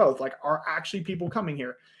there's growth. Like, are actually people coming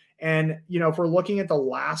here? And, if we're looking at the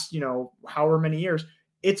last, however many years,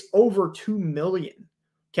 it's over 2 million.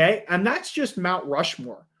 Okay. And that's just Mount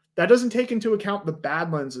Rushmore. That doesn't take into account the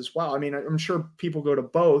Badlands as well. I mean, I'm sure people go to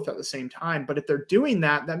both at the same time, but if they're doing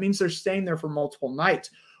that, that means they're staying there for multiple nights,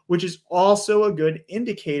 which is also a good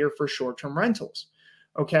indicator for short-term rentals.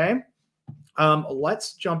 Okay.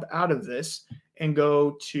 Let's jump out of this and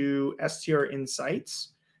go to STR Insights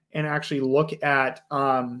and actually look at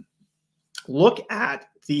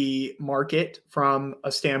the market from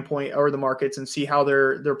a standpoint, or the markets, and see how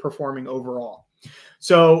they're performing overall.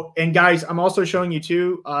 So, and guys, I'm also showing you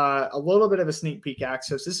too a little bit of a sneak peek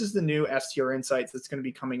access. This is the new STR Insights that's going to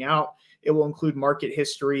be coming out. It will include market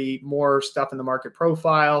history, more stuff in the market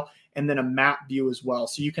profile, and then a map view as well.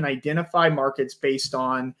 So you can identify markets based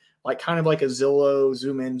on like kind of like a Zillow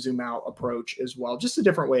zoom in, zoom out approach as well. Just a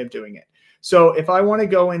different way of doing it. So if I want to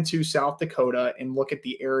go into South Dakota and look at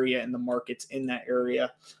the area and the markets in that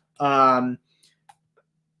area. All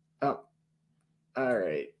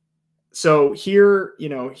right. So here,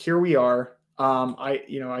 here we are.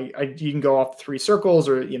 You can go off the 3 circles,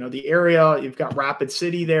 or, the area. You've got Rapid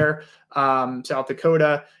City there, South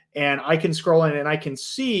Dakota, and I can scroll in and I can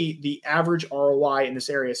see the average ROI in this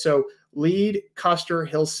area. So Lead, Custer,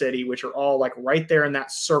 Hill City, which are all like right there in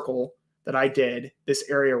that circle that I did, this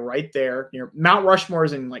area right there near Mount Rushmore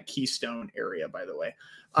is in like Keystone area, by the way.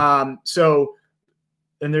 And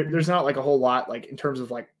there's not like a whole lot like in terms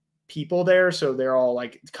of like people there. So they're all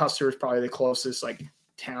like, Custer is probably the closest like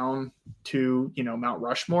town to, Mount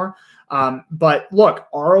Rushmore. But look,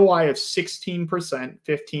 ROI of 16%,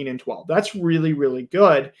 15 and 12. That's really, really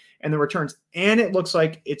good. And the returns, and it looks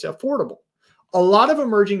like it's affordable. A lot of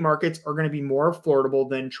emerging markets are going to be more affordable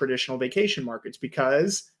than traditional vacation markets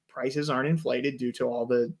because prices aren't inflated due to all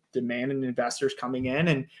the demand and investors coming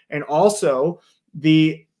in. And also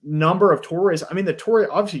the number of tourists. I mean,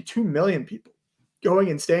 obviously 2 million people going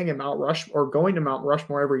and staying in Mount Rushmore, or going to Mount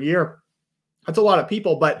Rushmore every year. That's a lot of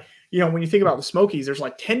people. But, when you think about the Smokies, there's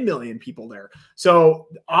like 10 million people there. So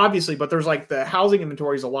obviously, but there's like the housing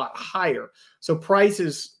inventory is a lot higher. So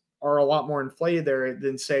prices are a lot more inflated there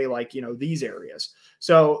than say like, these areas.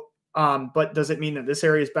 So, but does it mean that this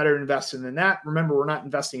area is better to invest in than that? Remember, we're not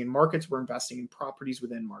investing in markets, we're investing in properties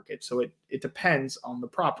within markets. So it depends on the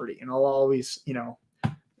property, and I'll always,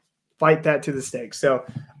 fight that to the stake. So,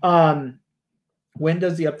 when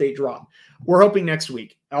does the update drop? We're hoping next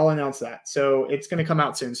week. I'll announce that. So it's going to come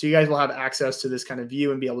out soon. So you guys will have access to this kind of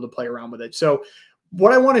view and be able to play around with it. So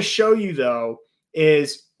what I want to show you though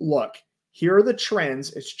is, look, here are the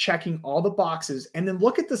trends. It's checking all the boxes, and then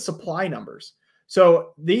look at the supply numbers.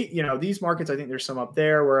 So these markets, I think there's some up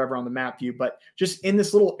there, wherever on the map view, but just in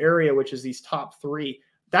this little area, which is these top 3,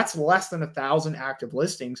 that's less than 1,000 active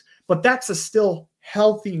listings, but that's a still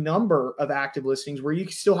healthy number of active listings where you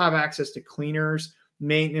can still have access to cleaners,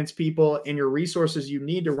 maintenance people, and your resources you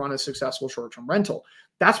need to run a successful short-term rental.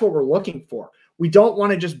 That's what we're looking for. We don't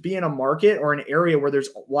want to just be in a market or an area where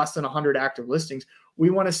there's less than 100 active listings. We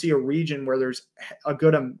want to see a region where there's a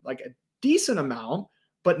good, like a decent amount,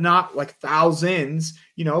 but not like thousands,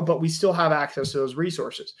 but we still have access to those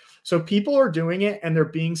resources. So people are doing it and they're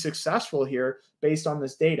being successful here based on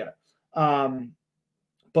this data.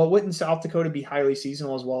 But wouldn't South Dakota be highly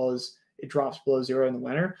seasonal as well as it drops below 0 in the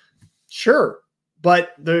winter? Sure.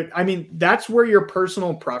 But that's where your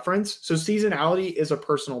personal preference. So seasonality is a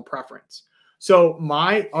personal preference. So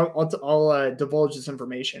I'll divulge this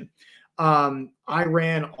information. I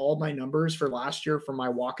ran all my numbers for last year for my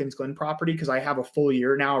Watkins Glen property because I have a full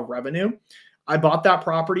year now of revenue. I bought that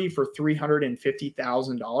property for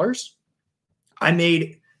 $350,000. I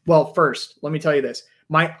made, well, first, let me tell you this.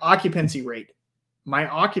 My occupancy rate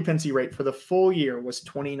for the full year was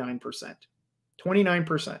 29%.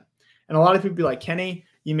 29%. And a lot of people be like, Kenny,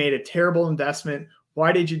 you made a terrible investment.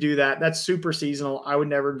 Why did you do that? That's super seasonal. I would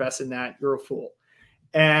never invest in that. You're a fool.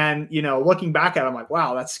 And, looking back at it, I'm like,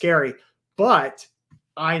 wow, that's scary. But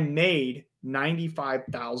I made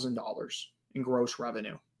 $95,000 in gross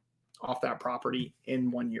revenue off that property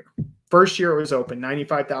in 1 year. First year it was open,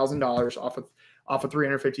 $95,000 off a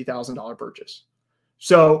 $350,000 purchase.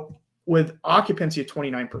 So with occupancy of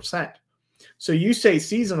 29%. So you say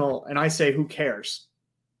seasonal and I say, who cares?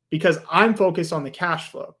 Because I'm focused on the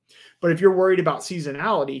cash flow. But if you're worried about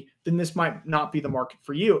seasonality, then this might not be the market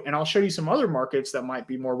for you. And I'll show you some other markets that might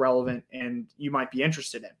be more relevant and you might be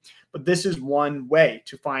interested in. But this is one way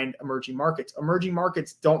to find emerging markets. Emerging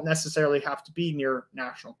markets don't necessarily have to be near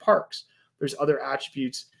national parks. There's other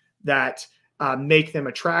attributes that make them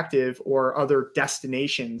attractive, or other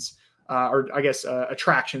destinations, or I guess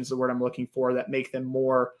attractions, the word I'm looking for, that make them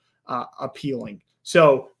more appealing.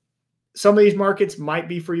 So some of these markets might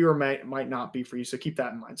be for you or might not be for you. So keep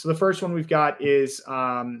that in mind. So the first one we've got is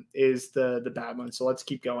the bad one. So let's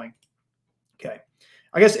keep going. Okay.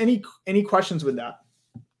 I guess any questions with that?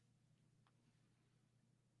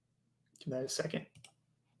 Give that a second.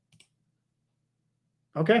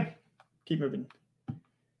 Okay. Keep moving.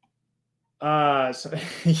 So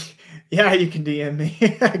yeah, you can DM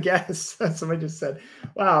me, I guess. Somebody just said,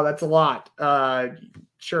 wow, that's a lot.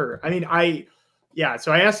 Sure. I mean,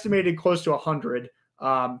 so I estimated close to 100.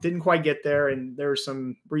 Didn't quite get there, and there are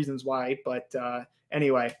some reasons why, but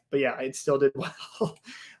anyway, but yeah, it still did well.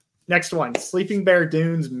 Next one, Sleeping Bear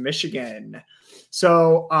Dunes, Michigan.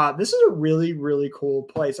 So this is a really, really cool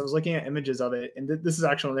place. I was looking at images of it, and this is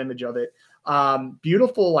actually an image of it.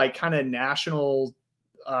 Beautiful, like kind of national,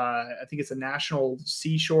 I think it's a national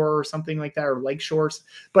seashore or something like that, or lake shores,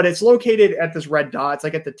 but it's located at this red dot. It's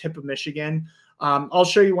like at the tip of Michigan. I'll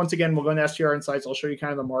show you once again, we'll go into STR Insights. I'll show you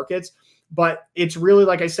kind of the markets, but it's really,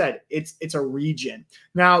 like I said, it's a region.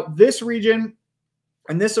 Now this region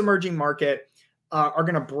and this emerging market are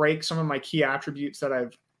going to break some of my key attributes that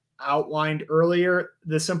I've outlined earlier.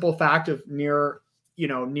 The simple fact of near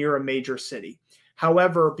a major city.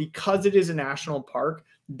 However, because it is a national park,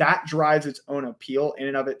 that drives its own appeal in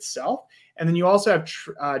and of itself. And then you also have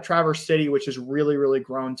Traverse City, which has really, really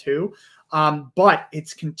grown too. But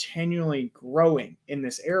it's continually growing in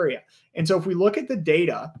this area. And so if we look at the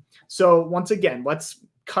data, so once again, let's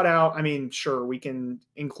cut out, I mean, sure, we can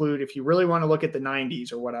include if you really want to look at the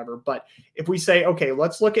 90s or whatever. But if we say, okay,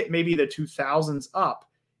 let's look at maybe the 2000s up,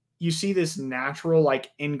 you see this natural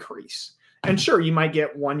like increase. And sure, you might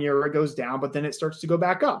get 1 year it goes down, but then it starts to go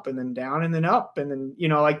back up and then down and then up. And then,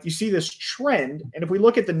 like you see this trend. And if we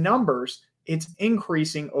look at the numbers, it's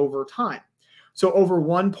increasing over time. So over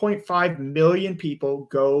 1.5 million people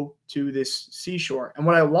go to this seashore. And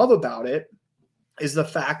what I love about it is the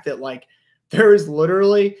fact that like there is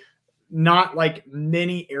literally not like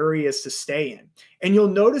many areas to stay in. And you'll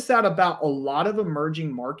notice that about a lot of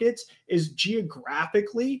emerging markets is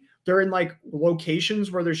geographically, they're in like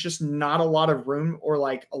locations where there's just not a lot of room or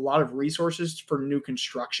like a lot of resources for new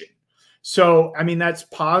construction. So, I mean, that's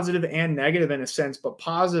positive and negative in a sense, but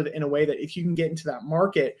positive in a way that if you can get into that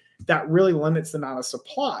market, that really limits the amount of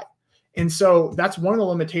supply. And so that's one of the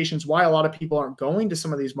limitations why a lot of people aren't going to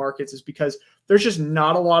some of these markets is because there's just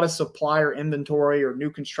not a lot of supply or inventory or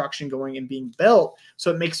new construction going and being built.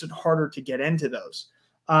 So it makes it harder to get into those.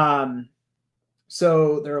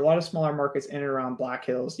 So there are a lot of smaller markets in and around Black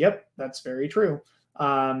Hills. Yep, that's very true.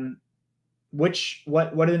 What are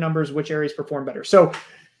the numbers? Which areas perform better? So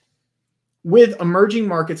with emerging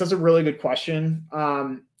markets, that's a really good question.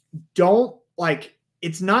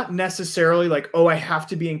 It's not necessarily like, oh, I have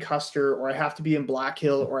to be in Custer or I have to be in Black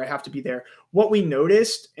Hill or I have to be there. What we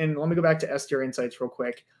noticed, and let me go back to STR Insights real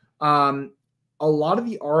quick. A lot of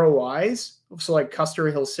the ROIs, so like Custer,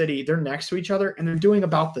 Hill City, they're next to each other and they're doing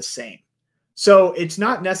about the same. So it's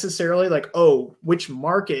not necessarily like, oh, which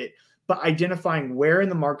market, but identifying where in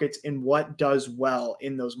the markets and what does well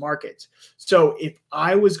in those markets. So if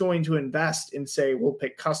I was going to invest in, say, we'll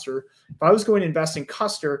pick Custer. If I was going to invest in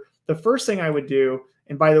Custer, the first thing I would do,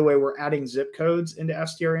 and by the way, we're adding zip codes into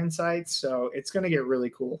STR Insights, so it's going to get really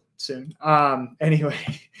cool soon. Anyway,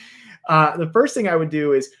 the first thing I would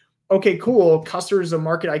do is, okay, cool, Custer is a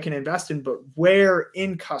market I can invest in, but where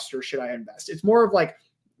in Custer should I invest? It's more of like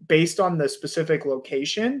based on the specific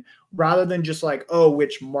location rather than just like, oh,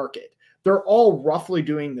 which market. They're all roughly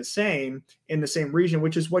doing the same in the same region,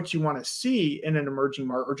 which is what you want to see in an emerging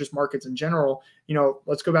market or just markets in general.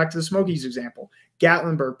 Let's go back to the Smokies example.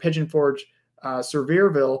 Gatlinburg, Pigeon Forge,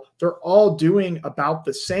 Sevierville, they're all doing about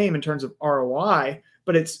the same in terms of ROI,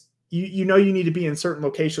 but it's, you need to be in certain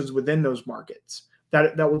locations within those markets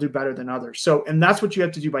that will do better than others. So, and that's what you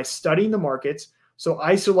have to do by studying the markets. So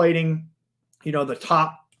isolating, the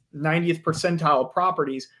top 90th percentile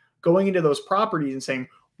properties, going into those properties and saying,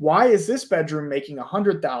 why is this bedroom making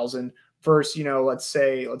 100,000 versus, let's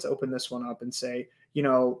open this one up and say,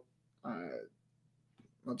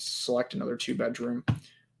 let's select another 2-bedroom.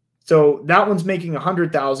 So that one's making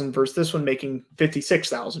 100,000 versus this one making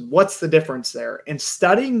 56,000. What's the difference there? And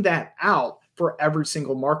studying that out for every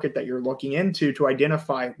single market that you're looking into to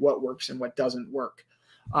identify what works and what doesn't work.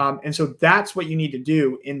 And so that's what you need to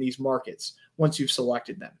do in these markets once you've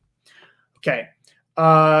selected them. Okay.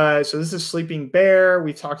 So this is Sleeping Bear.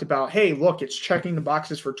 We talked about, hey, look, it's checking the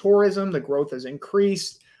boxes for tourism. The growth has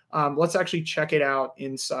increased. Let's actually check it out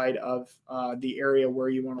inside of the area where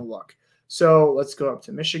you want to look. So let's go up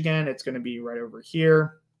to Michigan. It's going to be right over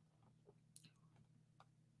here.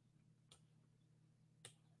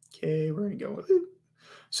 Okay, we're going to go with it.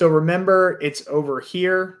 So remember, it's over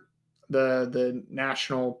here. the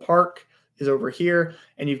national park is over here,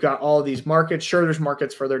 and you've got all of these markets. Sure, there's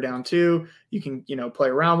markets further down too. You can, play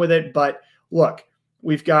around with it, but look,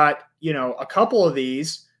 we've got, a couple of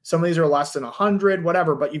these. Some of these are less than 100,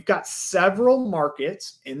 whatever, but you've got several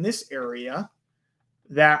markets in this area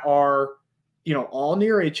that are, all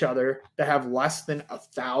near each other that have less than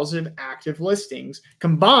 1,000 active listings.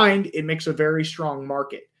 Combined, it makes a very strong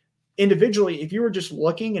market. Individually, if you were just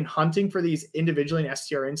looking and hunting for these individually in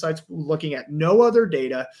STR Insights, looking at no other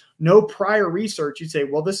data, no prior research, you'd say,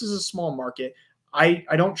 well, this is a small market. I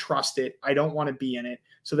don't trust it. I don't want to be in it.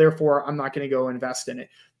 So therefore, I'm not going to go invest in it.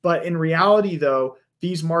 But in reality, though,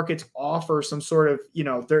 these markets offer some sort of,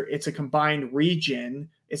 it's a combined region.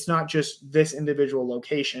 It's not just this individual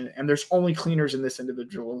location, and there's only cleaners in this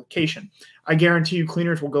individual location. I guarantee you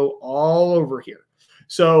cleaners will go all over here.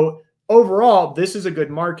 So overall, this is a good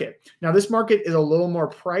market. Now, this market is a little more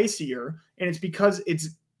pricier, and it's because it's,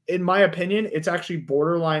 in my opinion, it's actually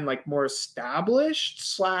borderline like more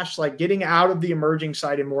established / like getting out of the emerging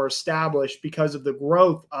side and more established because of the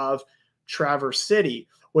growth of Traverse City,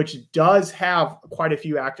 which does have quite a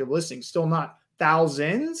few active listings. Still not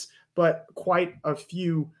thousands, but quite a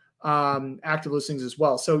few active listings as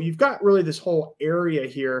well. So you've got really this whole area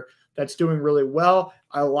here that's doing really well.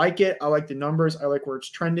 I like it. I like the numbers. I like where it's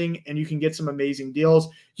trending, and you can get some amazing deals.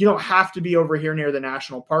 You don't have to be over here near the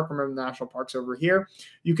national park. Remember, the national park's over here.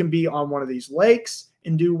 You can be on one of these lakes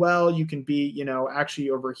and do well. You can be, actually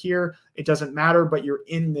over here. It doesn't matter, but you're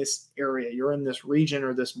in this area. You're in this region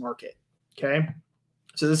or this market. Okay.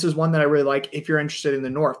 So this is one that I really like if you're interested in the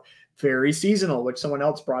north. Very seasonal, which someone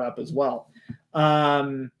else brought up as well.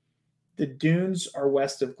 The dunes are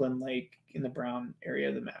west of Glen Lake in the brown area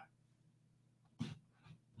of the map.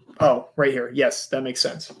 Oh, right here. Yes, that makes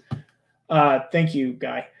sense. Thank you,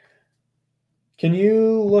 Guy. Can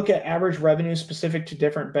you look at average revenue specific to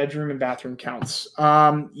different bedroom and bathroom counts?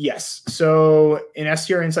 Yes. So in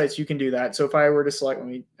STR Insights, you can do that. So if I were to select, let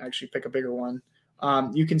me actually pick a bigger one.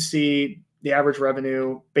 You can see the average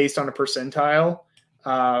revenue based on a percentile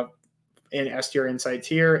in STR Insights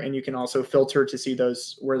here, and you can also filter to see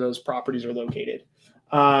where those properties are located.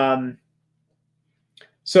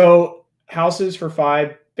 So houses for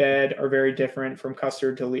 5-bed are very different from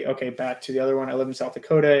Custard to Lee. Okay, back to the other one. I live in South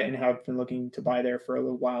Dakota and have been looking to buy there for a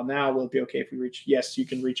little while now. Will it be okay if we reach? Yes, you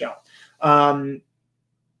can reach out.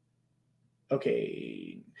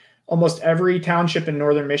 Okay. Almost every township in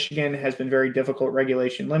northern Michigan has been very difficult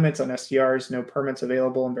regulation limits on STRs, no permits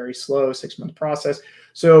available, and very slow 6-month process.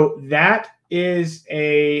 So that is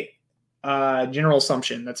a general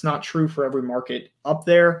assumption. That's not true for every market up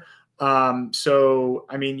there. So,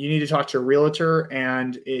 I mean, you need to talk to a realtor,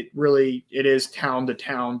 and it is town to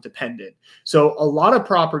town dependent. So a lot of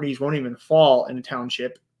properties won't even fall in a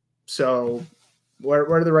township. So what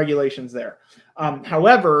are the regulations there?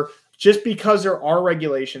 However, just because there are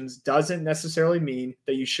regulations doesn't necessarily mean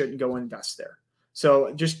that you shouldn't go invest there.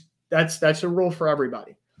 So just that's a rule for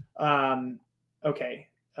everybody. Okay.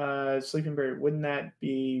 Sleeping Bear, wouldn't that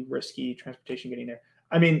be risky transportation getting there?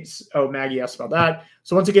 I mean, oh, Maggie asked about that.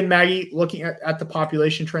 So once again, Maggie, looking at the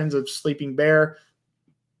population trends of Sleeping Bear,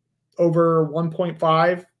 over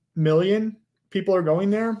 1.5 million people are going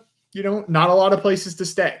there. Not a lot of places to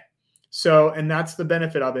stay. So, and that's the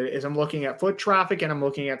benefit of it, is I'm looking at foot traffic and I'm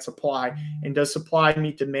looking at supply. And does supply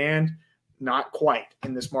meet demand? Not quite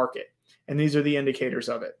in this market. And these are the indicators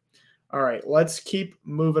of it. All right, let's keep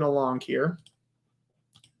moving along here.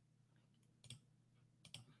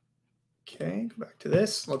 Okay, go back to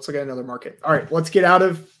this. Let's look at another market. All right, let's get out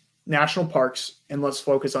of national parks and let's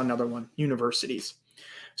focus on another one, universities.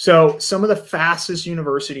 So some of the fastest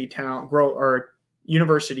universities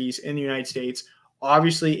in the United States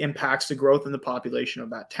obviously impacts the growth in the population of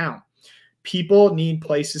that town. People need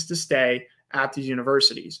places to stay at these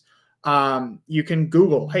universities. You can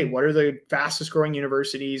Google, hey, what are the fastest growing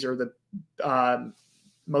universities or the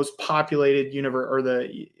most populated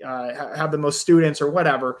have the most students or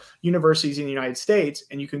whatever universities in the United States,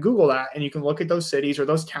 and you can Google that and you can look at those cities or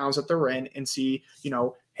those towns that they're in and see,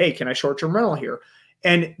 hey, can I short-term rental here?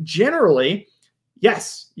 And generally,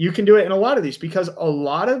 yes, you can do it in a lot of these, because a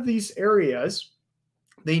lot of these areas,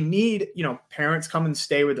 they need, parents come and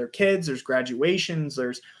stay with their kids. There's graduations,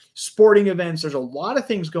 there's sporting events. There's a lot of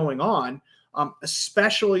things going on,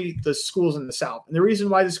 especially the schools in the South. And the reason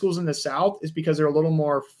why the schools in the South is because they're a little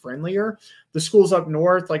more friendlier. The schools up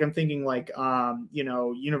north, like I'm thinking like,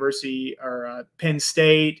 University or Penn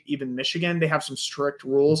State, even Michigan, they have some strict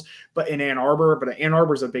rules, but Ann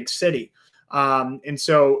Arbor is a big city. And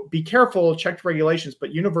so be careful, check the regulations,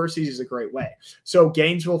 but universities is a great way. So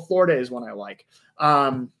Gainesville, Florida is one I like.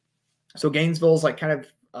 So Gainesville is like kind of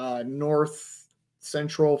north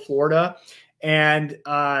central Florida, and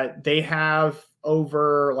they have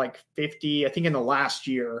over like 50, I think in the last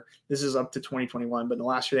year, this is up to 2021, but in the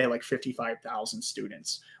last year they had like 55,000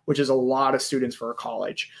 students, which is a lot of students for a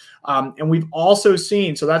college. And we've also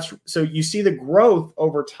seen, so you see the growth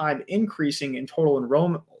over time increasing in total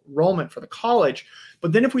enrollment for the college.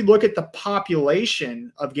 But then if we look at the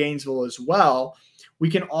population of Gainesville as well, we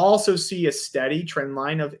can also see a steady trend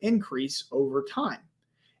line of increase over time.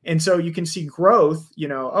 And so you can see growth,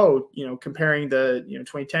 comparing the,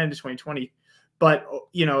 2010 to 2020, but,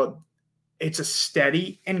 it's a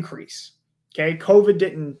steady increase. Okay. COVID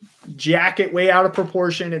didn't jack it way out of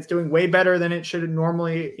proportion. It's doing way better than it should have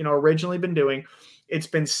normally, originally been doing. It's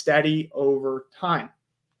been steady over time.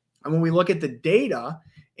 And when we look at the data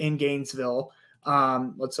in Gainesville,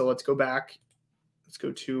 let's go back. Let's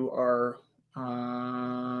go to our,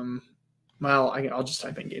 I'll just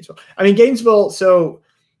type in Gainesville. I mean, Gainesville. So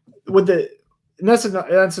that's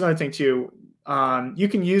another thing too. You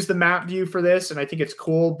can use the map view for this, and I think it's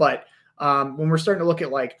cool. But when we're starting to look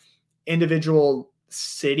at like individual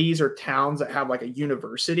cities or towns that have like a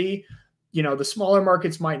university, the smaller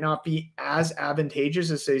markets might not be as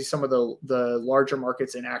advantageous as say some of the larger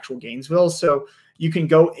markets in actual Gainesville. So you can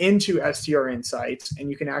go into STR Insights and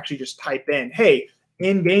you can actually just type in, hey,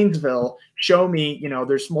 in Gainesville, show me,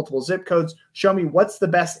 there's multiple zip codes. Show me what's the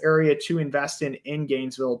best area to invest in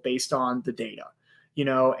Gainesville based on the data,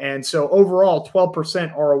 and so overall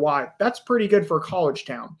 12% ROI, that's pretty good for a college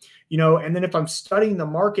town, and then if I'm studying the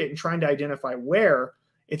market and trying to identify where,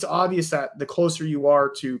 it's obvious that the closer you are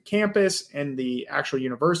to campus and the actual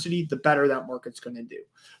university, the better that market's going to do.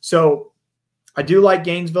 So I do like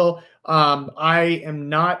Gainesville. I am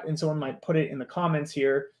not, and someone might put it in the comments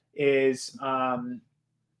here, is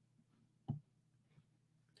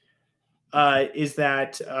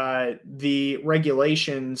that the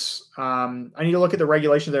regulations, I need to look at the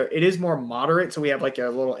regulations there. It is more moderate. So we have like a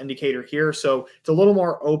little indicator here. So it's a little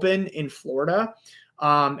more open in Florida.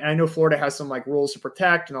 And I know Florida has some like rules to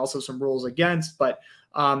protect and also some rules against, but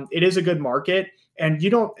it is a good market. And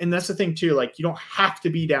and that's the thing too, like you don't have to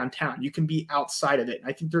be downtown. You can be outside of it.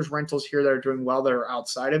 I think there's rentals here that are doing well that are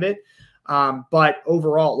outside of it. But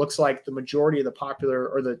overall, it looks like the majority of the popular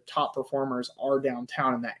or the top performers are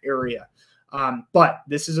downtown in that area. But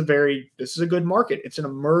this is a good market. It's an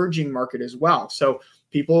emerging market as well. So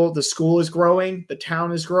the school is growing, the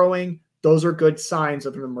town is growing. Those are good signs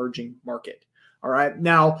of an emerging market. All right.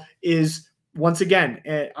 Now once again,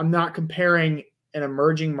 I'm not comparing an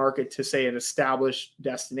emerging market to say an established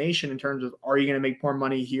destination in terms of, are you going to make more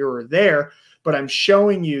money here or there? But I'm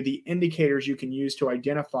showing you the indicators you can use to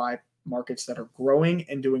identify markets that are growing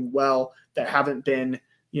and doing well, that haven't been,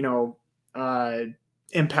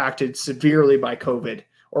 impacted severely by COVID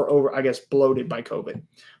or bloated by COVID.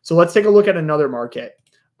 So let's take a look at another market.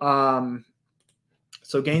 So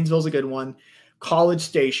Gainesville's a good one. College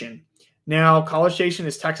Station. Now, College Station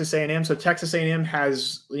is Texas A&M. So Texas A&M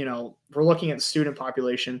has, we're looking at the student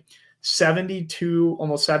population,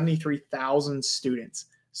 almost 73,000 students.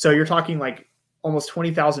 So you're talking like almost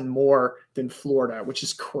 20,000 more than Florida, which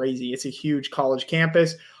is crazy. It's a huge college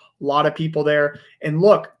campus, a lot of people there. And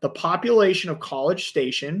look, the population of College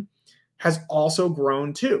Station has also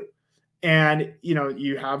grown too. And,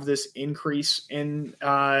 you have this increase in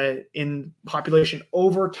population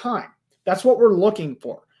over time. That's what we're looking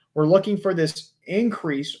for. We're looking for this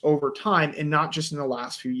increase over time and not just in the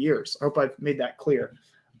last few years. I hope I've made that clear.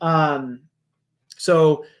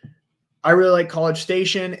 So I really like College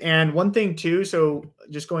Station. And one thing too, so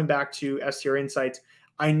just going back to STR Insights,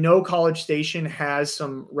 I know College Station has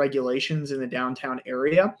some regulations in the downtown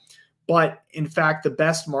area, but in fact, the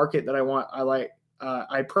best market that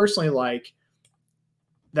I personally like,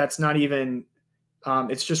 that's not even,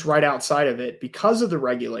 it's just right outside of it because of the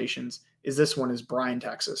regulations, is Bryan,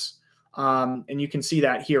 Texas. And you can see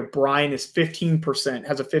that here. Bryan is 15%,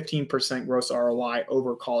 has a 15% gross ROI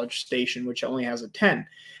over College Station, which only has a 10.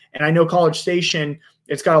 And I know College Station,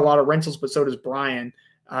 it's got a lot of rentals, but so does Bryan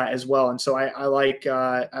as well. And so I like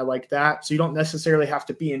that. So you don't necessarily have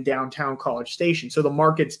to be in downtown College Station. So the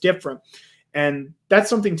market's different. And that's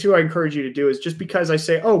something too I encourage you to do, is just because I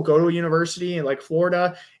say, oh, go to a university in like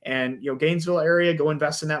Florida and Gainesville area, go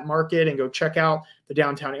invest in that market and go check out the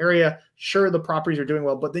downtown area. Sure, the properties are doing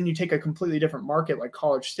well, but then you take a completely different market like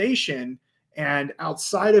College Station, and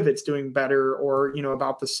outside of it's doing better or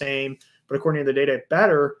about the same, but according to the data,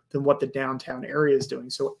 better than what the downtown area is doing.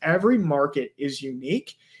 So every market is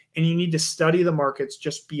unique, and you need to study the markets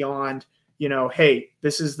just beyond, hey,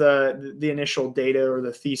 this is the initial data or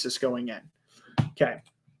the thesis going in. Okay,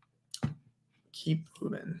 keep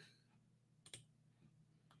moving.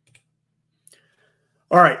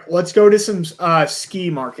 All right, let's go to some ski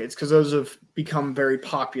markets because those have become very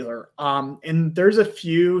popular. And there's a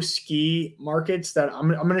few ski markets that I'm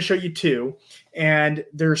going to show you two, and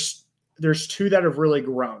there's two that have really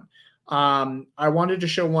grown. I wanted to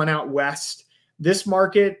show one out west. This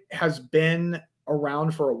market has been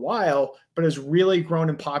around for a while, but has really grown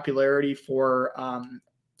in popularity for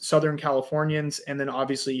Southern Californians, and then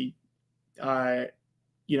obviously,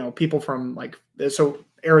 people from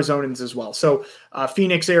Arizonans as well. So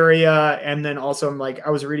Phoenix area. And then also I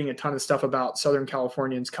was reading a ton of stuff about Southern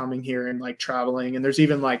Californians coming here and like traveling. And there's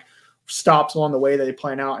even like stops along the way that they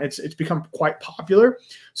plan out. It's become quite popular.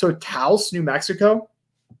 So Taos, New Mexico.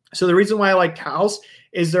 So the reason why I like Taos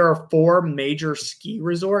is there are 4 major ski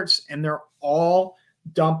resorts and they're all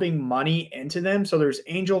dumping money into them. So there's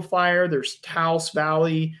Angel Fire, there's Taos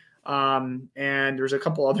Valley, and there's a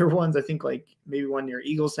couple other ones. I think like maybe one near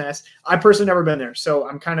Eagle's Nest. I personally never been there, so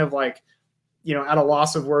I'm kind of like, at a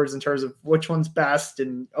loss of words in terms of which one's best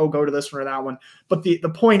and go to this one or that one. But the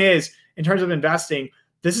point is, in terms of investing,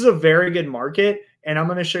 this is a very good market, and I'm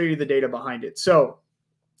going to show you the data behind it. So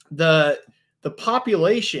the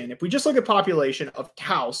population, if we just look at population of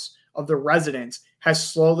Taos, of the residents,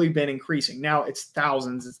 has slowly been increasing. Now it's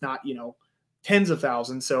thousands, it's not tens of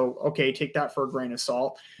thousands. So, okay, take that for a grain of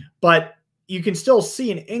salt. But you can still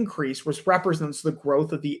see an increase, which represents the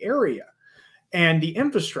growth of the area and the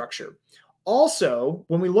infrastructure. Also,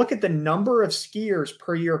 when we look at the number of skiers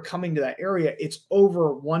per year coming to that area, it's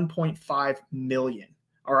over 1.5 million.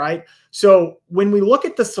 All right. So when we look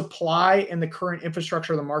at the supply and the current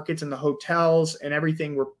infrastructure of the markets and the hotels and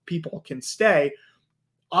everything where people can stay,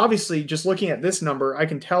 obviously, just looking at this number, I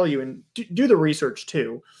can tell you, and do the research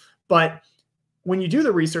too. But when you do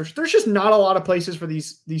the research, there's just not a lot of places for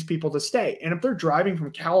these people to stay. And if they're driving from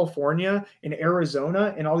California and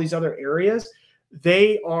Arizona and all these other areas,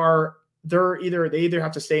 they either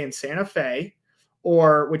have to stay in Santa Fe,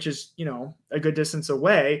 or which is, a good distance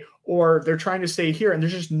away, or they're trying to stay here. And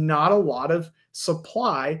there's just not a lot of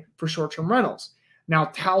supply for short-term rentals. Now,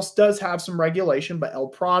 Taos does have some regulation, but El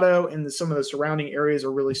Prado and some of the surrounding areas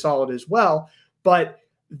are really solid as well. But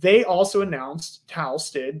they also announced, Taos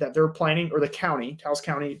did, that they're planning, or the county, Taos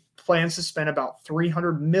County, plans to spend about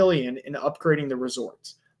 $300 million in upgrading the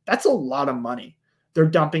resorts. That's a lot of money they're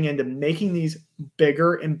dumping into making these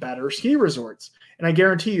bigger and better ski resorts. And I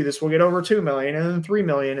guarantee you this will get over $2 million and then $3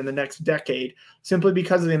 million in the next decade, simply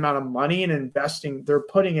because of the amount of money and investing they're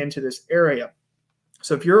putting into this area.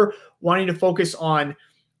 So if you're wanting to focus on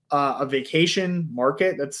a vacation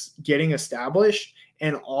market that's getting established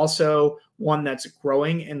and also one that's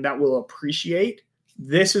growing and that will appreciate,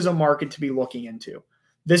 this is a market to be looking into.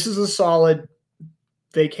 This is a solid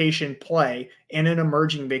vacation play in an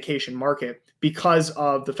emerging vacation market because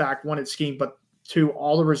of the fact, one, it's skiing, but two,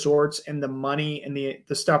 all the resorts and the money and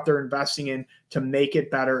the stuff they're investing in to make it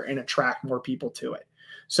better and attract more people to it.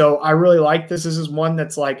 So I really like this. This is one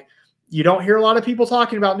that's like, you don't hear a lot of people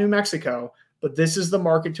talking about New Mexico, but this is the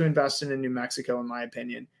market to invest in New Mexico, in my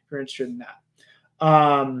opinion, if you're interested in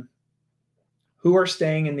that. Who are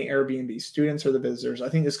staying in the Airbnb, students or the visitors? I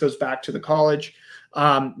think this goes back to the college,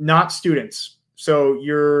 not students. So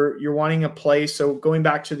you're wanting a place. So going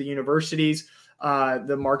back to the universities,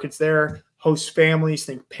 the markets there, host families,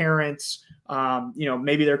 think parents,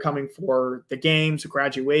 maybe they're coming for the games,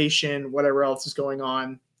 graduation, whatever else is going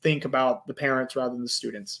on. Think about the parents rather than the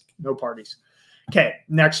students. No parties. Okay,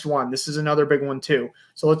 next one. This is another big one too.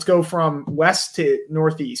 So let's go from west to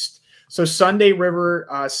northeast. So Sunday River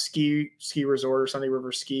ski resort, or Sunday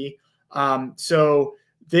River Ski. So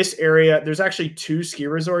this area, there's actually 2 ski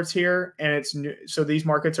resorts here, and it's new. So these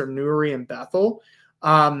markets are Newry and Bethel.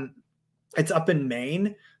 It's up in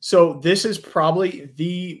Maine. So this is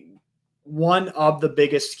probably one of the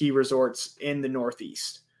biggest ski resorts in the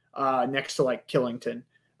Northeast, next to like Killington,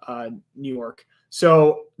 New York.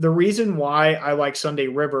 So the reason why I like Sunday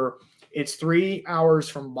River, it's 3 hours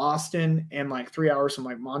from Boston and like 3 hours from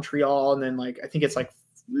like Montreal. And then I think it's like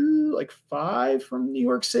 5 from New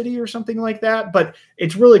York City or something like that. But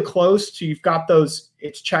it's really close to, you've got those,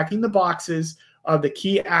 it's checking the boxes of the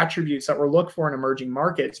key attributes that we're looking for in emerging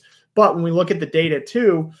markets. But when we look at the data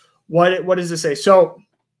too, what does this say? So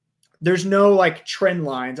there's no like trend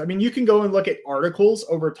lines. I mean, you can go and look at articles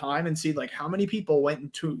over time and see like how many people went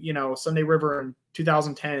into, Sunday River in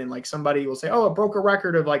 2010. And like somebody will say, oh, it broke a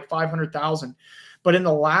record of like 500,000. But in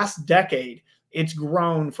the last decade, it's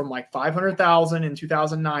grown from like 500,000 in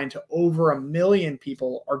 2009 to over 1 million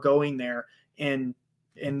people are going there in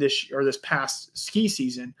this past ski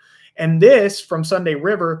season. And this from Sunday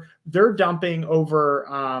River, they're dumping over,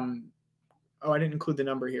 I didn't include the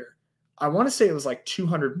number here. I want to say it was like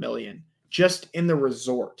 200 million just in the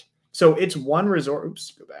resort. So it's one resort.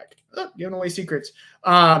 Oops, go back. Oh, giving away secrets.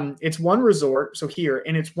 It's one resort. So here,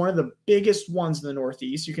 and it's one of the biggest ones in the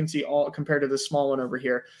Northeast. You can see all compared to the small one over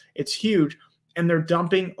here. It's huge. And they're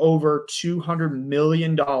dumping over $200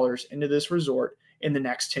 million into this resort in the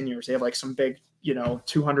next 10 years. They have like some big,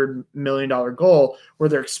 $200 million goal where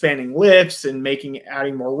they're expanding lifts and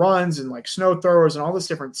adding more runs and like snow throwers and all this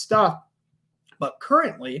different stuff. But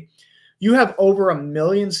currently, you have over 1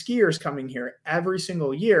 million skiers coming here every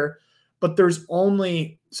single year, but there's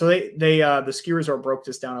only, so the ski resort broke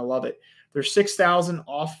this down. I love it. There's 6,000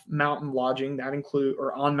 off mountain lodging that include,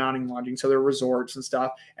 or on mountain lodging. So they're resorts and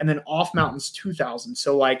stuff. And then off mountains, 2,000.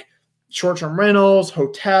 So like short-term rentals,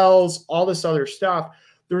 hotels, all this other stuff,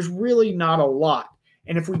 there's really not a lot.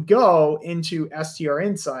 And if we go into STR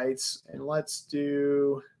Insights and let's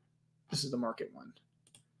do, this is the market one.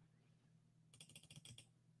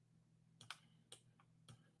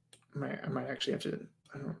 I might actually have to,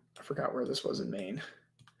 I forgot where this was in Maine.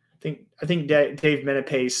 I think Dave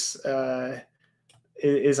Minipace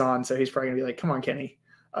is on, so he's probably gonna be like, "Come on, Kenny."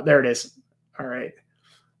 There it is. All right.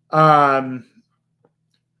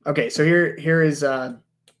 Okay, so here is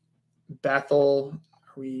Bethel.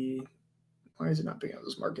 Why is it not picking up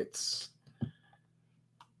those markets?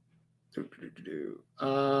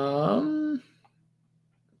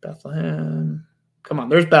 Bethlehem. Come on,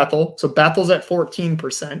 there's Bethel. So Bethel's at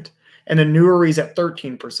 14%. And then Newry's at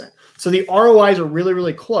 13%. So the ROIs are really,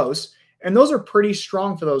 really close. And those are pretty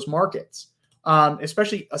strong for those markets,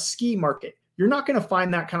 especially a ski market. You're not going to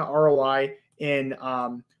find that kind of ROI in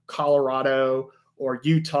Colorado or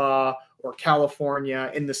Utah or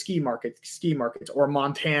California in the ski markets or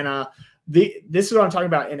Montana. This is what I'm talking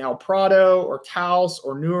about in El Prado or Taos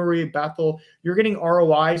or Newry, Bethel. You're getting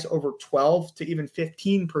ROIs over 12 to even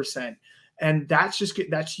 15%. And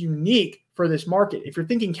that's unique for this market. If you're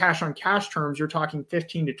thinking cash on cash terms, you're talking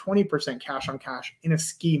 15 to 20% cash on cash in a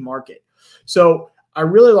ski market. So I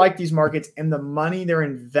really like these markets and the money they're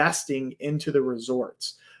investing into the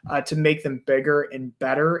resorts to make them bigger and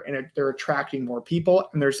better. And they're attracting more people.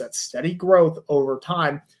 And there's that steady growth over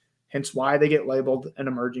time, hence why they get labeled an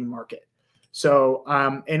emerging market. So,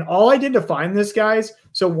 and all I did to find this, guys,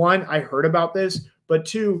 so one, I heard about this, but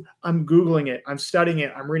two, I'm Googling it, I'm studying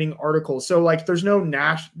it, I'm reading articles. So like there's no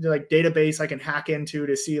database I can hack into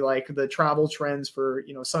to see like the travel trends for,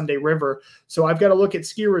 Sunday River. So I've got to look at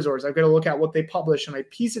ski resorts. I've got to look at what they publish and I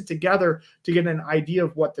piece it together to get an idea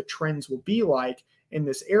of what the trends will be like in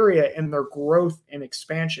this area and their growth and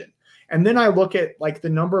expansion. And then I look at like the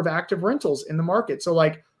number of active rentals in the market. So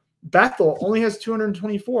like Bethel only has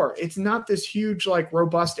 224. It's not this huge, like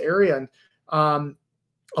robust area.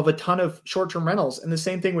 Of a ton of short-term rentals. And the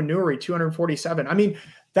same thing with Newry, 247. I mean,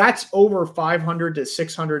 that's over 500 to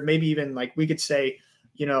 600, maybe even like we could say,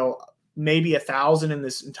 maybe 1,000 in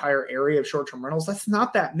this entire area of short-term rentals. That's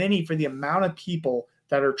not that many for the amount of people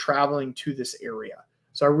that are traveling to this area.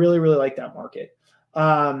 So I really, really like that market.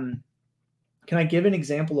 Can I give an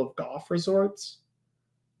example of golf resorts?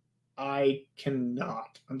 I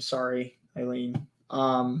cannot. I'm sorry, Eileen.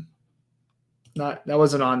 That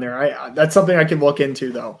wasn't on there. That's something I can look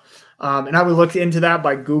into though. And I would look into that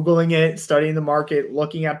by Googling it, studying the market,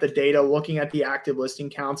 looking at the data, looking at the active listing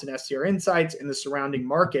counts and STR Insights in the surrounding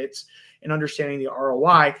markets and understanding the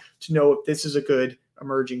ROI to know if this is a good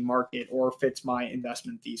emerging market or fits my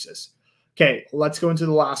investment thesis. Okay, let's go into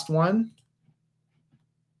the last one.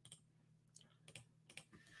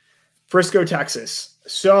 Frisco, Texas.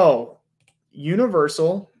 So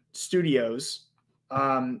Universal Studios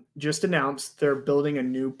just announced they're building a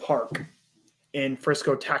new park in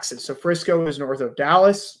Frisco, Texas. So Frisco is north of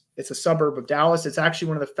Dallas. It's a suburb of Dallas. It's actually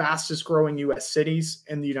one of the fastest growing U.S. cities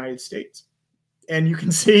in the United States. And you can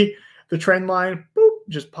see the trend line, boop,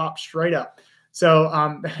 just pop straight up. So,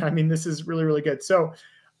 I mean, this is really, really good. So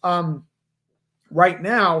right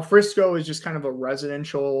now, Frisco is just kind of a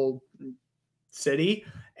residential city.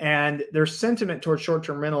 And their sentiment towards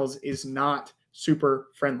short-term rentals is not super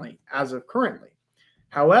friendly as of currently.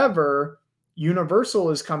 However,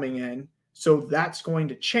 Universal is coming in, so that's going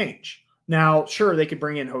to change. Now, sure, they could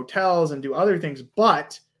bring in hotels and do other things,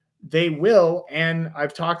 but they will, and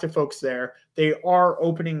I've talked to folks there, they are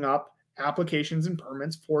opening up applications and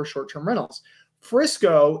permits for short-term rentals.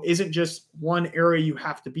 Frisco isn't just one area you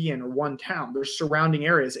have to be in or one town. There's surrounding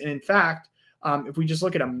areas. And in fact, if we just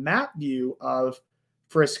look at a map view of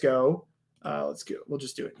Frisco, let's go. We'll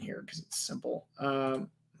just do it in here because it's simple. We'll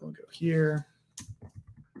go here.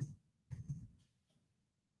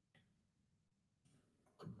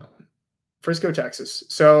 Frisco, Texas.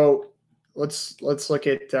 So let's look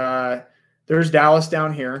at there's Dallas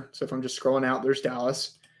down here. So if I'm just scrolling out, there's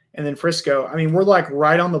Dallas. and then Frisco. I mean, we're like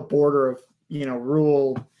right on the border of,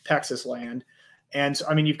 rural Texas land. And so,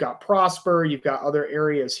 I mean, you've got Prosper, you've got other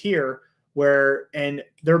areas here and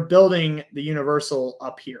they're building the Universal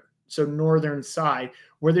up here. So northern side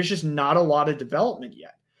where there's just not a lot of development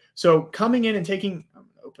yet. So coming in and I'm going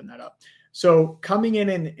to open that up. So coming in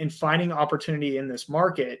and finding opportunity in this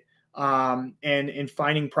market, and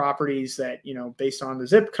finding properties that, based on the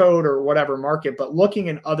zip code or whatever market, but looking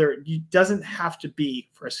in it doesn't have to be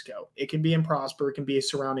Frisco. It can be in Prosper. It can be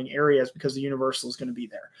surrounding areas because the Universal is going to be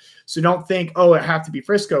there. So don't think, oh, it have to be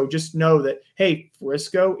Frisco. Just know that, hey,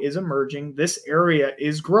 Frisco is emerging. This area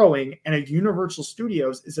is growing and a Universal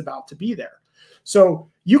Studios is about to be there. So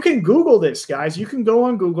you can Google this, guys. You can go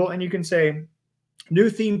on Google and you can say new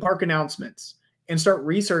theme park announcements and start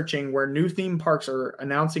researching where new theme parks are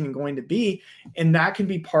announcing and going to be. And that can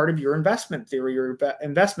be part of your investment theory or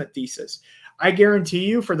investment thesis. I guarantee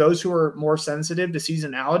you, for those who are more sensitive to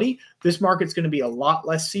seasonality, this market's going to be a lot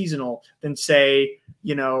less seasonal than, say,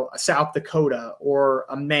 a South Dakota or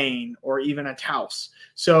a Maine or even a Taos.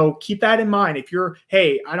 So keep that in mind. If you're,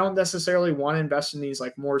 hey, I don't necessarily want to invest in these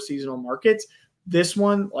like more seasonal markets. This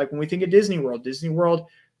one, like when we think of Disney World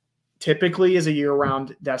typically is a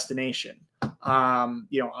year-round destination.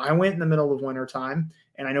 I went in the middle of winter time,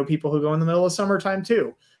 and I know people who go in the middle of summertime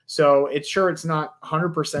too. So it's not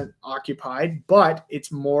 100% occupied, but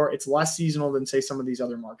it's less seasonal than, say, some of these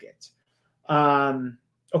other markets.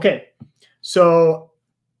 Okay. So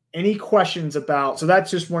any questions so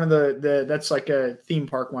that's just one of that's like a theme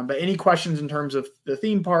park one, but any questions in terms of the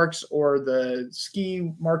theme parks or the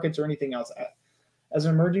ski markets or anything else? As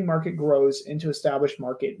an emerging market grows into established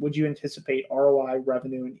market, would you anticipate ROI,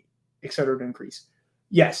 revenue, and et cetera to increase?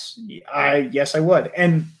 Yes, I would.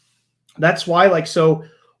 And that's why, so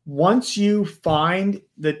once you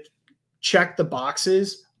check the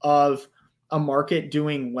boxes of a market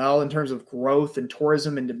doing well in terms of growth and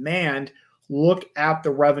tourism and demand, look at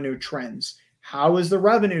the revenue trends. How is the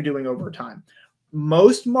revenue doing over time?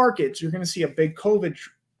 Most markets, you're going to see a big COVID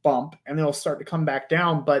bump and they'll start to come back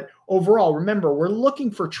down. But overall, remember, we're looking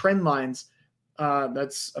for trend lines.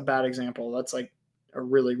 That's a bad example. That's like a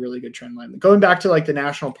really, really good trend line. Going back to like the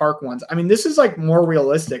national park ones. I mean, this is like more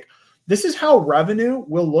realistic. This is how revenue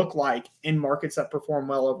will look like in markets that perform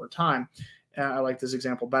well over time. I like this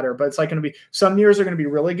example better, but it's like going to be, some years are going to be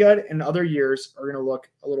really good and other years are going to look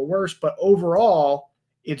a little worse, but overall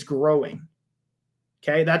it's growing.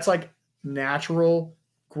 Okay. That's like natural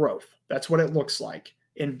growth. That's what it looks like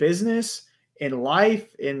in business, in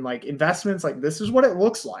life, in like investments. Like this is what it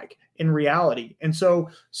looks like in reality. And so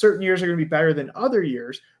certain years are going to be better than other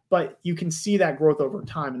years, but you can see that growth over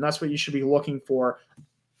time. And that's what you should be looking for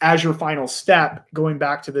as your final step, going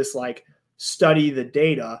back to this, like study the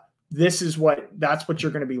data. That's what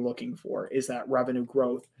you're going to be looking for, is that revenue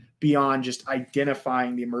growth beyond just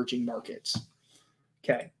identifying the emerging markets.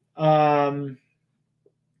 Okay.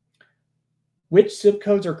 Which zip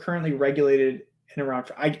codes are currently regulated and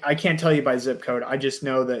around? I can't tell you by zip code. I just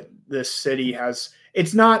know that this city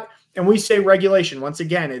it's not, and we say regulation, once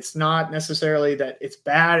again, it's not necessarily that it's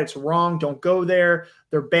bad, it's wrong, don't go there,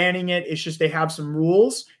 they're banning it. It's just they have some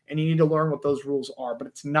rules and you need to learn what those rules are, but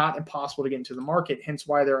it's not impossible to get into the market, hence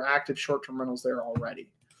why there are active short-term rentals there already.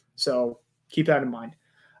 So keep that in mind.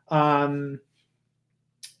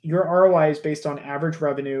 Your ROI is based on average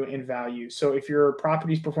revenue and value. So if your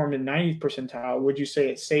properties performed in 90th percentile, would you say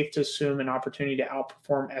it's safe to assume an opportunity to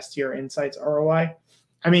outperform STR Insights ROI?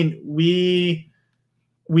 I mean, we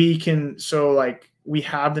can, so like we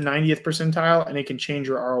have the 90th percentile and it can change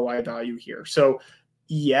your ROI value here. So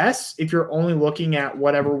yes, if you're only looking at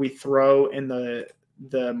whatever we throw in the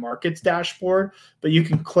markets dashboard, but you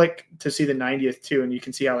can click to see the 90th too, and you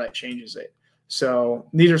can see how that changes it. So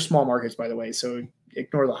these are small markets, by the way. So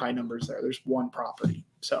ignore the high numbers there. There's one property.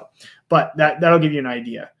 So, but that'll give you an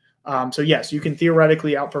idea. So yes, you can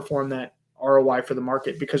theoretically outperform that ROI for the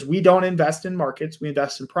market because we don't invest in markets. We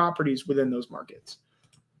invest in properties within those markets.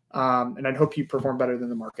 And I'd hope you perform better than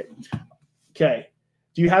the market. Okay.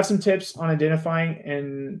 Do you have some tips on identifying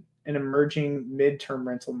an emerging midterm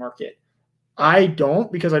rental market? I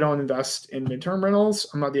don't, because I don't invest in midterm rentals.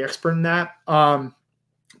 I'm not the expert in that.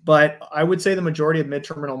 But I would say the majority of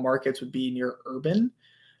midterm rental markets would be near urban,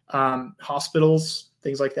 hospitals,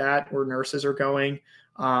 things like that, where nurses are going.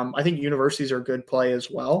 I think universities are a good play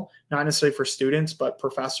as well, not necessarily for students, but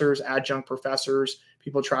professors, adjunct professors,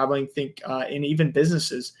 people traveling, and even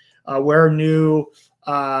businesses where new,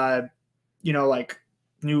 like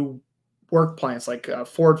new work plants, like a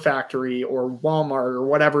Ford factory or Walmart or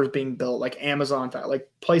whatever is being built, like Amazon, like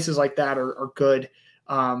places like that are good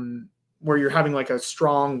where you're having like a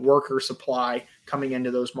strong worker supply coming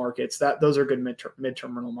into those markets. Those are good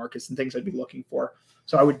mid-terminal markets and things I'd be looking for.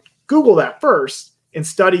 So I would Google that first and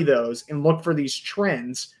study those and look for these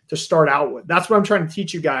trends to start out with. That's what I'm trying to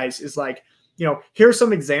teach you guys is like, here's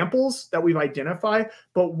some examples that we've identified,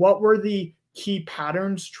 but what were the key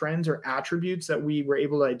patterns, trends, or attributes that we were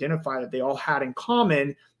able to identify that they all had in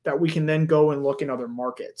common that we can then go and look in other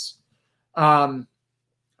markets? Do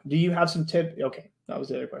you have some tip? Okay, that was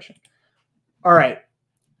the other question. All right.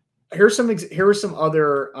 Here are some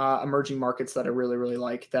other emerging markets that I really, really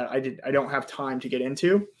like that I don't have time to get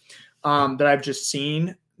into that I've just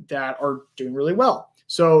seen that are doing really well.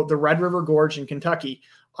 So the Red River Gorge in Kentucky,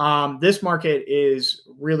 this market is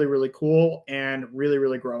really, really cool and really,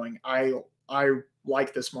 really growing. I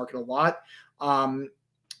like this market a lot.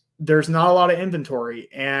 There's not a lot of inventory,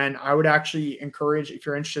 and I would actually encourage, if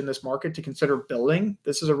you're interested in this market, to consider building.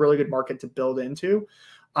 This is a really good market to build into.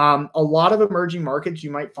 A lot of emerging markets,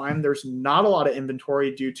 you might find there's not a lot of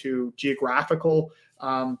inventory due to geographical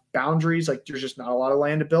boundaries. Like there's just not a lot of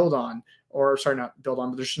land to build on, or sorry, not build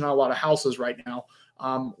on, but there's just not a lot of houses right now,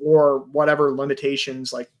 or whatever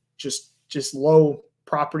limitations, like just low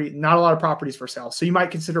property, not a lot of properties for sale. So you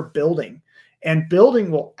might consider building. And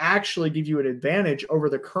building will actually give you an advantage over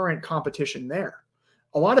the current competition there.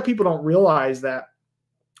 A lot of people don't realize that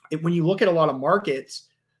when you look at a lot of markets,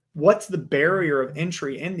 what's the barrier of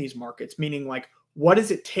entry in these markets? Meaning, like, what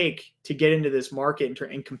does it take to get into this market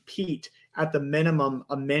and compete at the minimum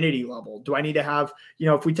amenity level? Do I need to have,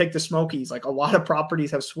 if we take the Smokies, like a lot of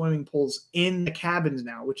properties have swimming pools in the cabins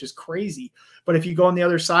now, which is crazy. But if you go on the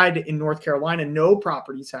other side in North Carolina, no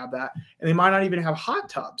properties have that, and they might not even have hot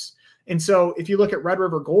tubs. And so if you look at Red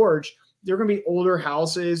River Gorge, they're going to be older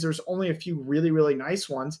houses. There's only a few really, really nice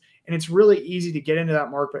ones. And it's really easy to get into that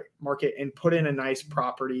market and put in a nice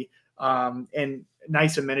property and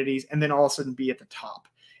nice amenities, and then all of a sudden be at the top.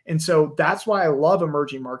 And so that's why I love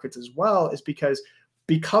emerging markets as well, is because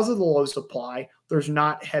of the low supply, there's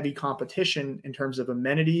not heavy competition in terms of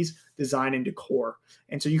amenities, design, and decor.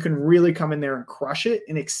 And so you can really come in there and crush it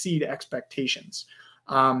and exceed expectations.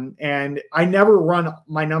 And I never run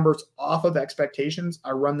my numbers off of expectations.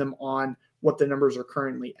 I run them on what the numbers are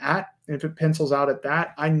currently at. And if it pencils out at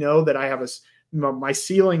that, I know that I have my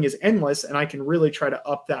ceiling is endless, and I can really try to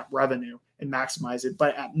up that revenue and maximize it.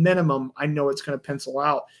 But at minimum, I know it's going to pencil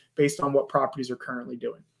out based on what properties are currently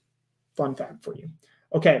doing. Fun fact for you.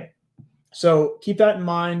 Okay. So keep that in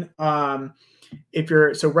mind.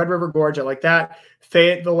 So Red River Gorge, I like that.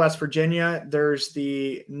 Fayetteville, West Virginia, there's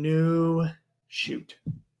the new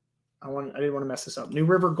I didn't want to mess this up. New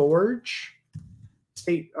River Gorge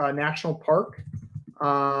State National Park.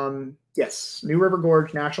 Yes, New River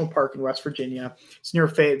Gorge National Park in West Virginia. It's near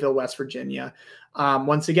Fayetteville, West Virginia.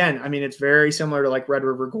 Once again, I mean, it's very similar to like Red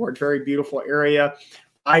River Gorge, very beautiful area.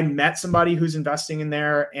 I met somebody who's investing in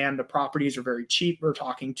there, and the properties are very cheap. We're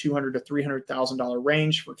talking $200,000 to $300,000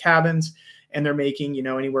 range for cabins, and they're making,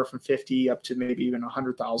 anywhere from $50,000 up to maybe even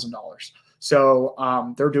 $100,000.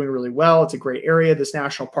 So they're doing really well. It's a great area. This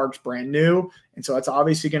national park's brand new, and so it's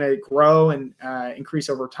obviously going to grow and increase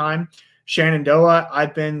over time. Shenandoah,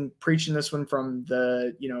 I've been preaching this one from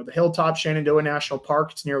the hilltop. Shenandoah National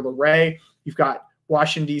Park. It's near Luray. You've got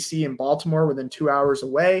Washington, D.C. and Baltimore within 2 hours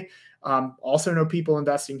away. Also know people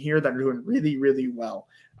investing here that are doing really, really well.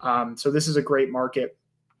 So this is a great market.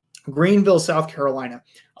 Greenville, South Carolina.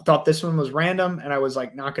 I thought this one was random, and I was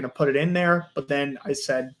like not going to put it in there. But then I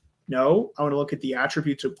said, no, I want to look at the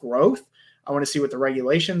attributes of growth. I want to see what the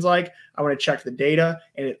regulation's like. I want to check the data,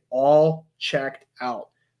 and it all checked out.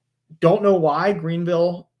 Don't know why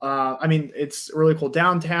Greenville. I mean, it's really cool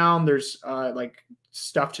downtown. There's like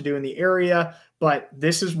stuff to do in the area, but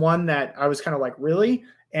this is one that I was kind of like, really?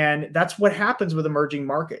 And that's what happens with emerging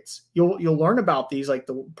markets. You'll learn about these, like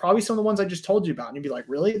probably some of the ones I just told you about, and you'd be like,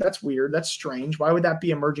 really? That's weird. That's strange. Why would that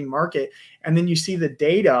be emerging market? And then you see the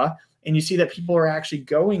data, and you see that people are actually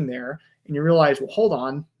going there, and you realize, well, hold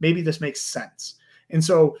on, maybe this makes sense. And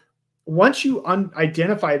so once you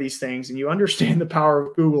identify these things and you understand the power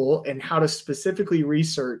of Google and how to specifically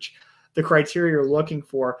research the criteria you're looking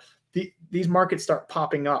for, these markets start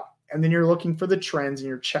popping up. And then you're looking for the trends, and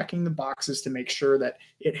you're checking the boxes to make sure that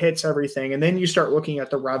it hits everything. And then you start looking at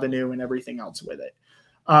the revenue and everything else with it.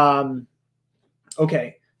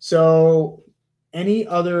 Okay, so any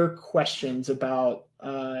other questions about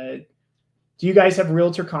do you guys have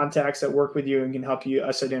realtor contacts that work with you and can help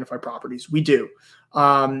us identify properties? We do.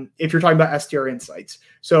 If you're talking about STR insights.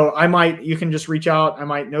 So you can just reach out. I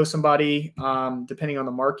might know somebody depending on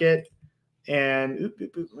the market. And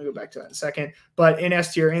let me go back to that in a second. But in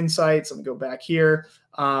STR insights, let me go back here.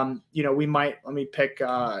 Let me pick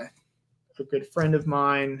a good friend of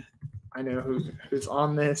mine. I know who's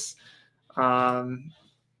on this. Oh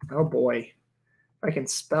boy, I can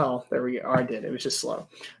spell. There we go. Oh, I did. It was just slow.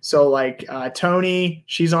 So like Tony,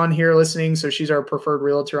 she's on here listening. So she's our preferred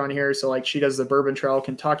realtor on here. So like she does the Bourbon Trail,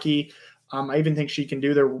 Kentucky. I even think she can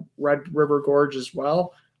do the Red River Gorge as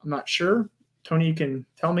well. I'm not sure. Tony, you can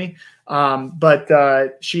tell me.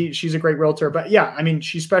 But she's a great realtor. But yeah, I mean,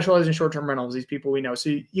 she specializes in short-term rentals, these people we know.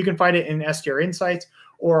 So you can find it in STR Insights,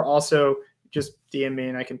 or also just DM me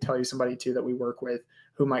and I can tell you somebody too that we work with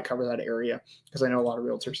who might cover that area, because I know a lot of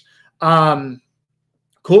realtors.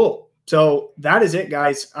 Cool. So that is it,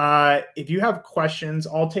 guys. If you have questions,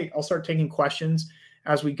 I'll start taking questions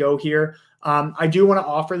as we go here. I do want to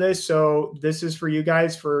offer this. So this is for you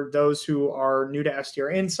guys, for those who are new to STR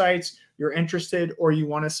Insights, you're interested, or you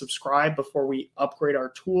want to subscribe before we upgrade our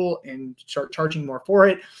tool and start charging more for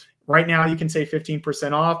it. Right now, you can save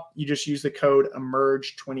 15% off. You just use the code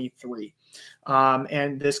EMERGE23.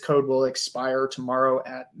 And this code will expire tomorrow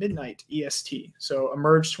at midnight EST. So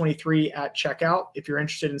EMERGE23 at checkout if you're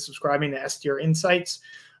interested in subscribing to STR Insights.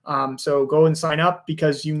 So go and sign up,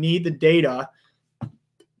 because you need the data.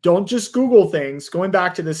 Don't just Google things. Going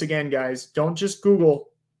back to this again, guys, don't just Google.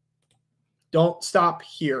 Don't stop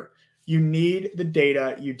here. You need the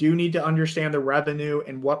data. You do need to understand the revenue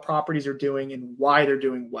and what properties are doing and why they're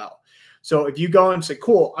doing well. So if you go and say,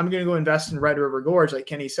 cool, I'm going to go invest in Red River Gorge, like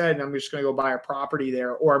Kenny said, and I'm just going to go buy a property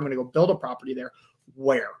there, or I'm going to go build a property there,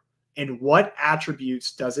 where? And what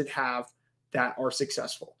attributes does it have that are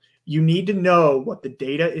successful? You need to know what the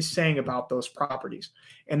data is saying about those properties.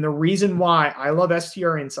 And the reason why I love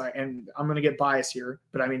STR Insight, and I'm going to get biased here,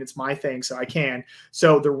 but I mean, it's my thing, so I can.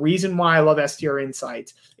 So the reason why I love STR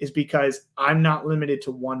Insights is because I'm not limited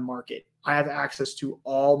to one market. I have access to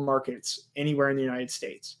all markets anywhere in the United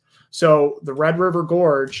States. So the Red River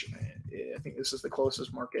Gorge, I think this is the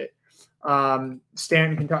closest market.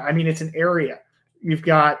 Stanton, Kentucky. I mean, it's an area. You've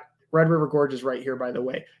got Red River Gorge is right here, by the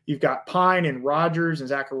way. You've got Pine and Rogers and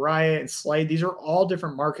Zachariah and Slade. These are all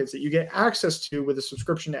different markets that you get access to with a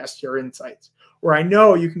subscription to STR Insights, where I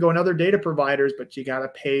know you can go in other data providers, but you got to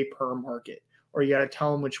pay per market, or you got to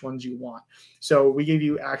tell them which ones you want. So we give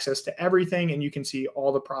you access to everything, and you can see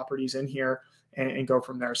all the properties in here and go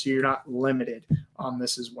from there. So you're not limited on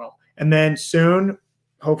this as well. And then soon,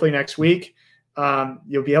 hopefully next week,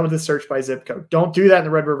 you'll be able to search by zip code. Don't do that in the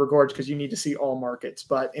Red River Gorge, because you need to see all markets.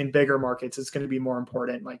 But in bigger markets, it's going to be more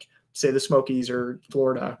important, like say the Smokies or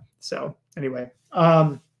Florida. So anyway,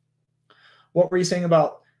 what were you saying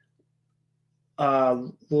about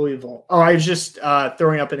Louisville? Oh, I was just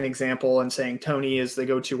throwing up an example and saying Tony is the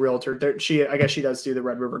go-to realtor. I guess she does do the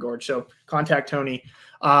Red River Gorge. So contact Tony.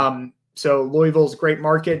 So Louisville's a great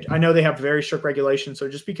market. I know they have very strict regulations, so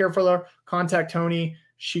just be careful there. Contact Tony.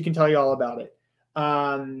 She can tell you all about it.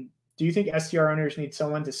 Do you think STR owners need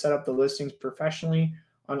someone to set up the listings professionally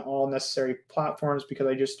on all necessary platforms? Because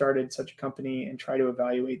I just started such a company and try to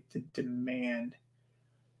evaluate the demand.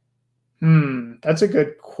 That's a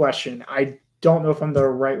good question. I don't know if I'm the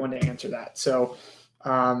right one to answer that. So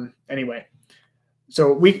anyway,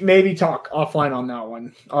 so we maybe talk offline on that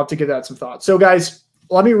one. I'll have to give that some thought. So guys,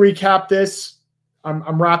 let me recap this.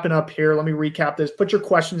 I'm wrapping up here. Let me recap this. Put your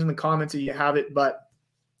questions in the comments if you have it, but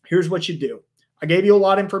here's what you do. I gave you a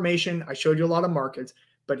lot of information. I showed you a lot of markets,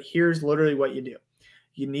 but here's literally what you do.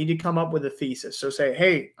 You need to come up with a thesis. So say,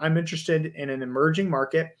 hey, I'm interested in an emerging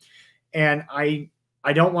market, and I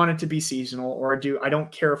don't want it to be seasonal, or I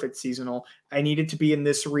don't care if it's seasonal. I need it to be in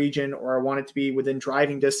this region, or I want it to be within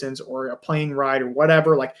driving distance or a plane ride or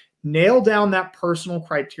whatever. Like, nail down that personal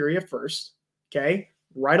criteria first. Okay.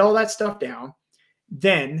 Write all that stuff down.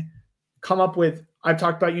 Then come up with, I've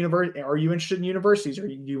talked about university. Are you interested in universities, or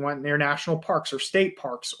do you want international parks or state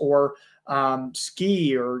parks or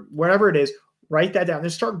ski or whatever it is? Write that down. Then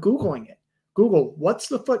start Googling it. Google what's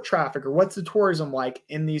the foot traffic or what's the tourism like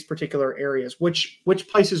in these particular areas. Which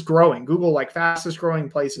place is growing? Google like fastest growing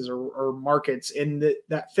places or markets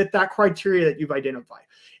that fit that criteria that you've identified.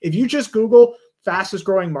 If you just Google fastest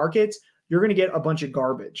growing markets, you're going to get a bunch of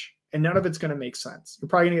garbage. And none of it's going to make sense. You're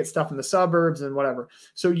probably going to get stuff in the suburbs and whatever.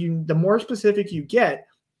 So the more specific you get,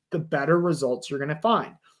 the better results you're going to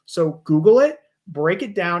find. So Google it, break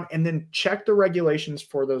it down, and then check the regulations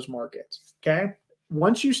for those markets. Okay.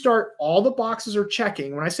 Once you start, all the boxes are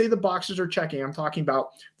checking. When I say the boxes are checking, I'm talking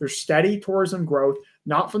about there's steady tourism growth,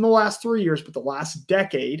 not from the last 3 years, but the last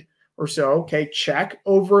decade or so. Okay. Check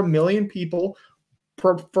over 1 million people,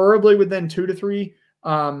 preferably within 2 to 3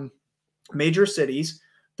 major cities.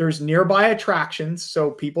 There's nearby attractions, so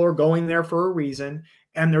people are going there for a reason,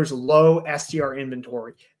 and there's low STR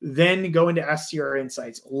inventory. Then go into STR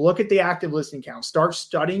insights, look at the active listing count, start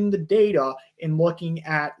studying the data and looking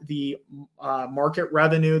at the market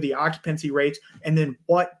revenue, the occupancy rates, and then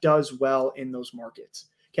what does well in those markets.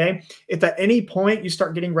 Okay. If at any point you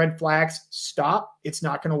start getting red flags, stop. It's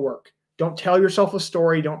not going to work. Don't tell yourself a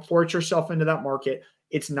story. Don't force yourself into that market.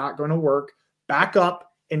 It's not going to work. Back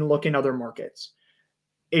up and look in other markets.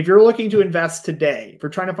 If you're looking to invest today, if you're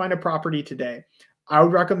trying to find a property today, I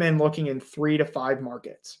would recommend looking in 3 to 5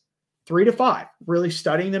 markets. 3 to 5, really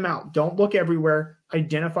studying them out. Don't look everywhere.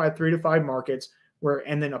 Identify 3 to 5 markets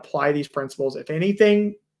and then apply these principles. If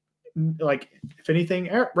anything,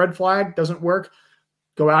 red flag doesn't work,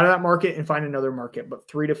 go out of that market and find another market, but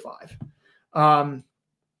 3 to 5. And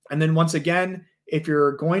then once again, if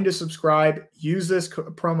you're going to subscribe, use this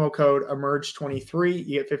promo code EMERGE23.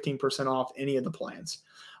 You get 15% off any of the plans.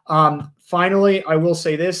 Finally, I will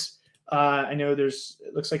say this. I know it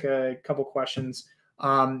looks like a couple questions.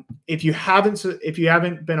 If you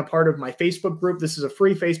haven't been a part of my Facebook group, this is a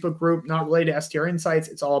free Facebook group, not related to STR Insights.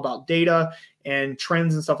 It's all about data and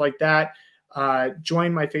trends and stuff like that.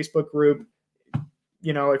 Join my Facebook group,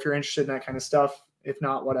 if you're interested in that kind of stuff. If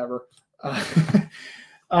not, whatever.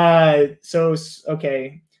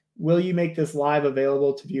 Okay. Will you make this live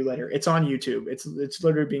available to view later? It's on YouTube. It's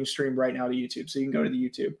literally being streamed right now to YouTube. So you can go to the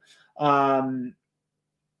YouTube.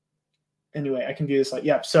 Anyway, I can view this like,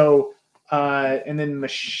 yeah. So, and then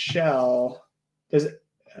Michelle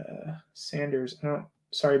Sanders.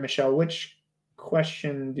 Sorry, Michelle, which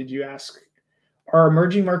question did you ask? Are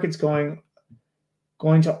emerging markets going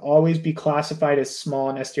to always be classified as small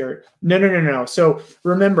and STR? No. So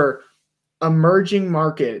remember, emerging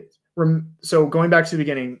market. So going back to the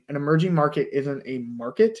beginning, an emerging market isn't a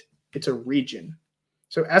market, it's a region.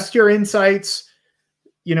 So STR Insights,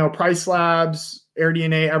 Price Labs,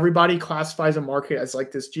 AirDNA, everybody classifies a market as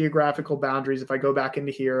like this geographical boundaries. If I go back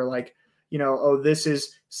into here, this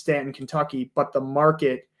is Stanton, Kentucky, but the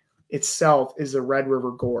market itself is the Red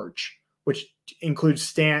River Gorge, which includes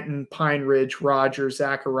Stanton, Pine Ridge, Rogers,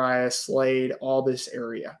 Zachariah, Slade, all this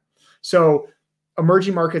area. So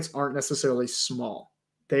emerging markets aren't necessarily small.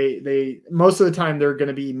 They most of the time they're going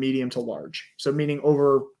to be medium to large. So meaning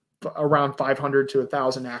around 500 to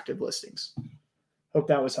 1,000 active listings. Hope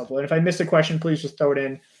that was helpful. And if I missed a question, please just throw it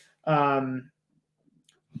in.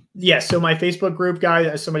 Yes. So my Facebook group,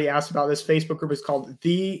 guys, somebody asked about this. Facebook group is called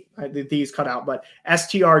these cut out, but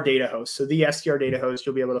STR Data Host. So the STR Data Host,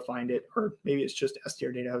 you'll be able to find it, or maybe it's just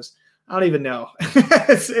STR Data Host. I don't even know.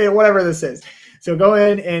 Whatever this is. So go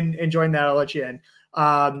in and join that. I'll let you in.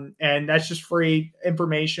 And that's just free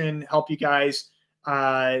information, help you guys,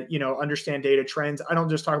 understand data trends. I don't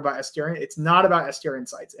just talk about STR. It's not about STR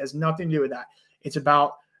Insights. It has nothing to do with that. It's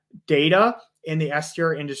about data in the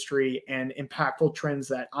STR industry and impactful trends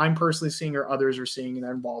that I'm personally seeing or others are seeing that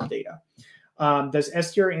involve data. Does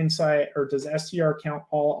STR count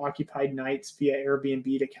all occupied nights via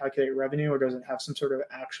Airbnb to calculate revenue, or does it have some sort of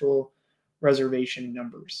actual reservation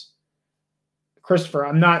numbers? Christopher,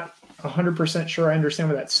 I'm not 100% sure I understand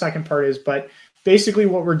what that second part is, but basically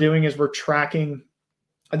what we're doing is we're tracking,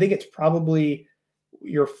 I think it's probably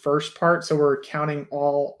your first part. So we're counting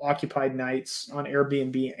all occupied nights on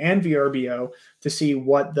Airbnb and VRBO to see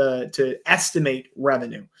to estimate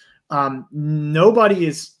revenue. Nobody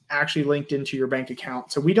is actually linked into your bank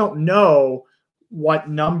account. So we don't know what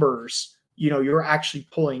numbers you're actually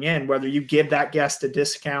pulling in, whether you give that guest a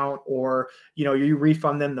discount or, you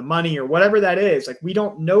refund them the money or whatever that is. Like, we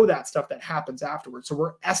don't know that stuff that happens afterwards. So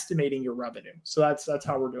we're estimating your revenue. So that's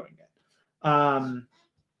how we're doing it.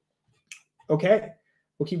 Okay.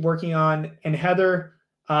 We'll keep working on, and Heather,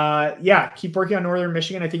 keep working on Northern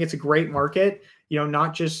Michigan. I think it's a great market,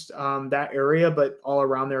 not just that area, but all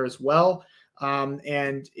around there as well.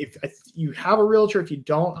 And if you have a realtor, if you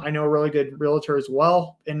don't, I know a really good realtor as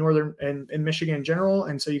well in Northern and in Michigan in general.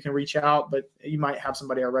 And so you can reach out, but you might have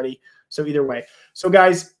somebody already. So either way. So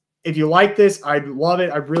guys, if you like this, I'd love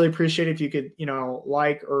it. I'd really appreciate it if you could,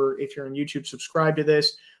 like, or if you're on YouTube, subscribe to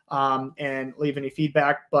this, and leave any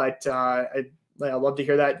feedback. But, I'd love to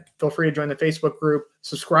hear that. Feel free to join the Facebook group,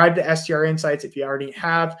 subscribe to STR Insights. If you already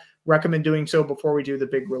have, recommend doing so before we do the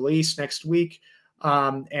big release next week.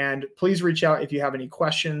 And please reach out if you have any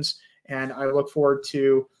questions, and I look forward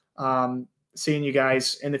to seeing you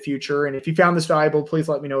guys in the future. And if you found this valuable, please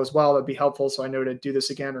let me know as well. That'd be helpful so I know to do this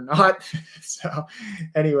again or not. So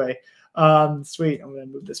anyway, sweet. I'm going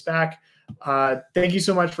to move this back. Thank you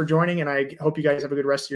so much for joining, and I hope you guys have a good rest of your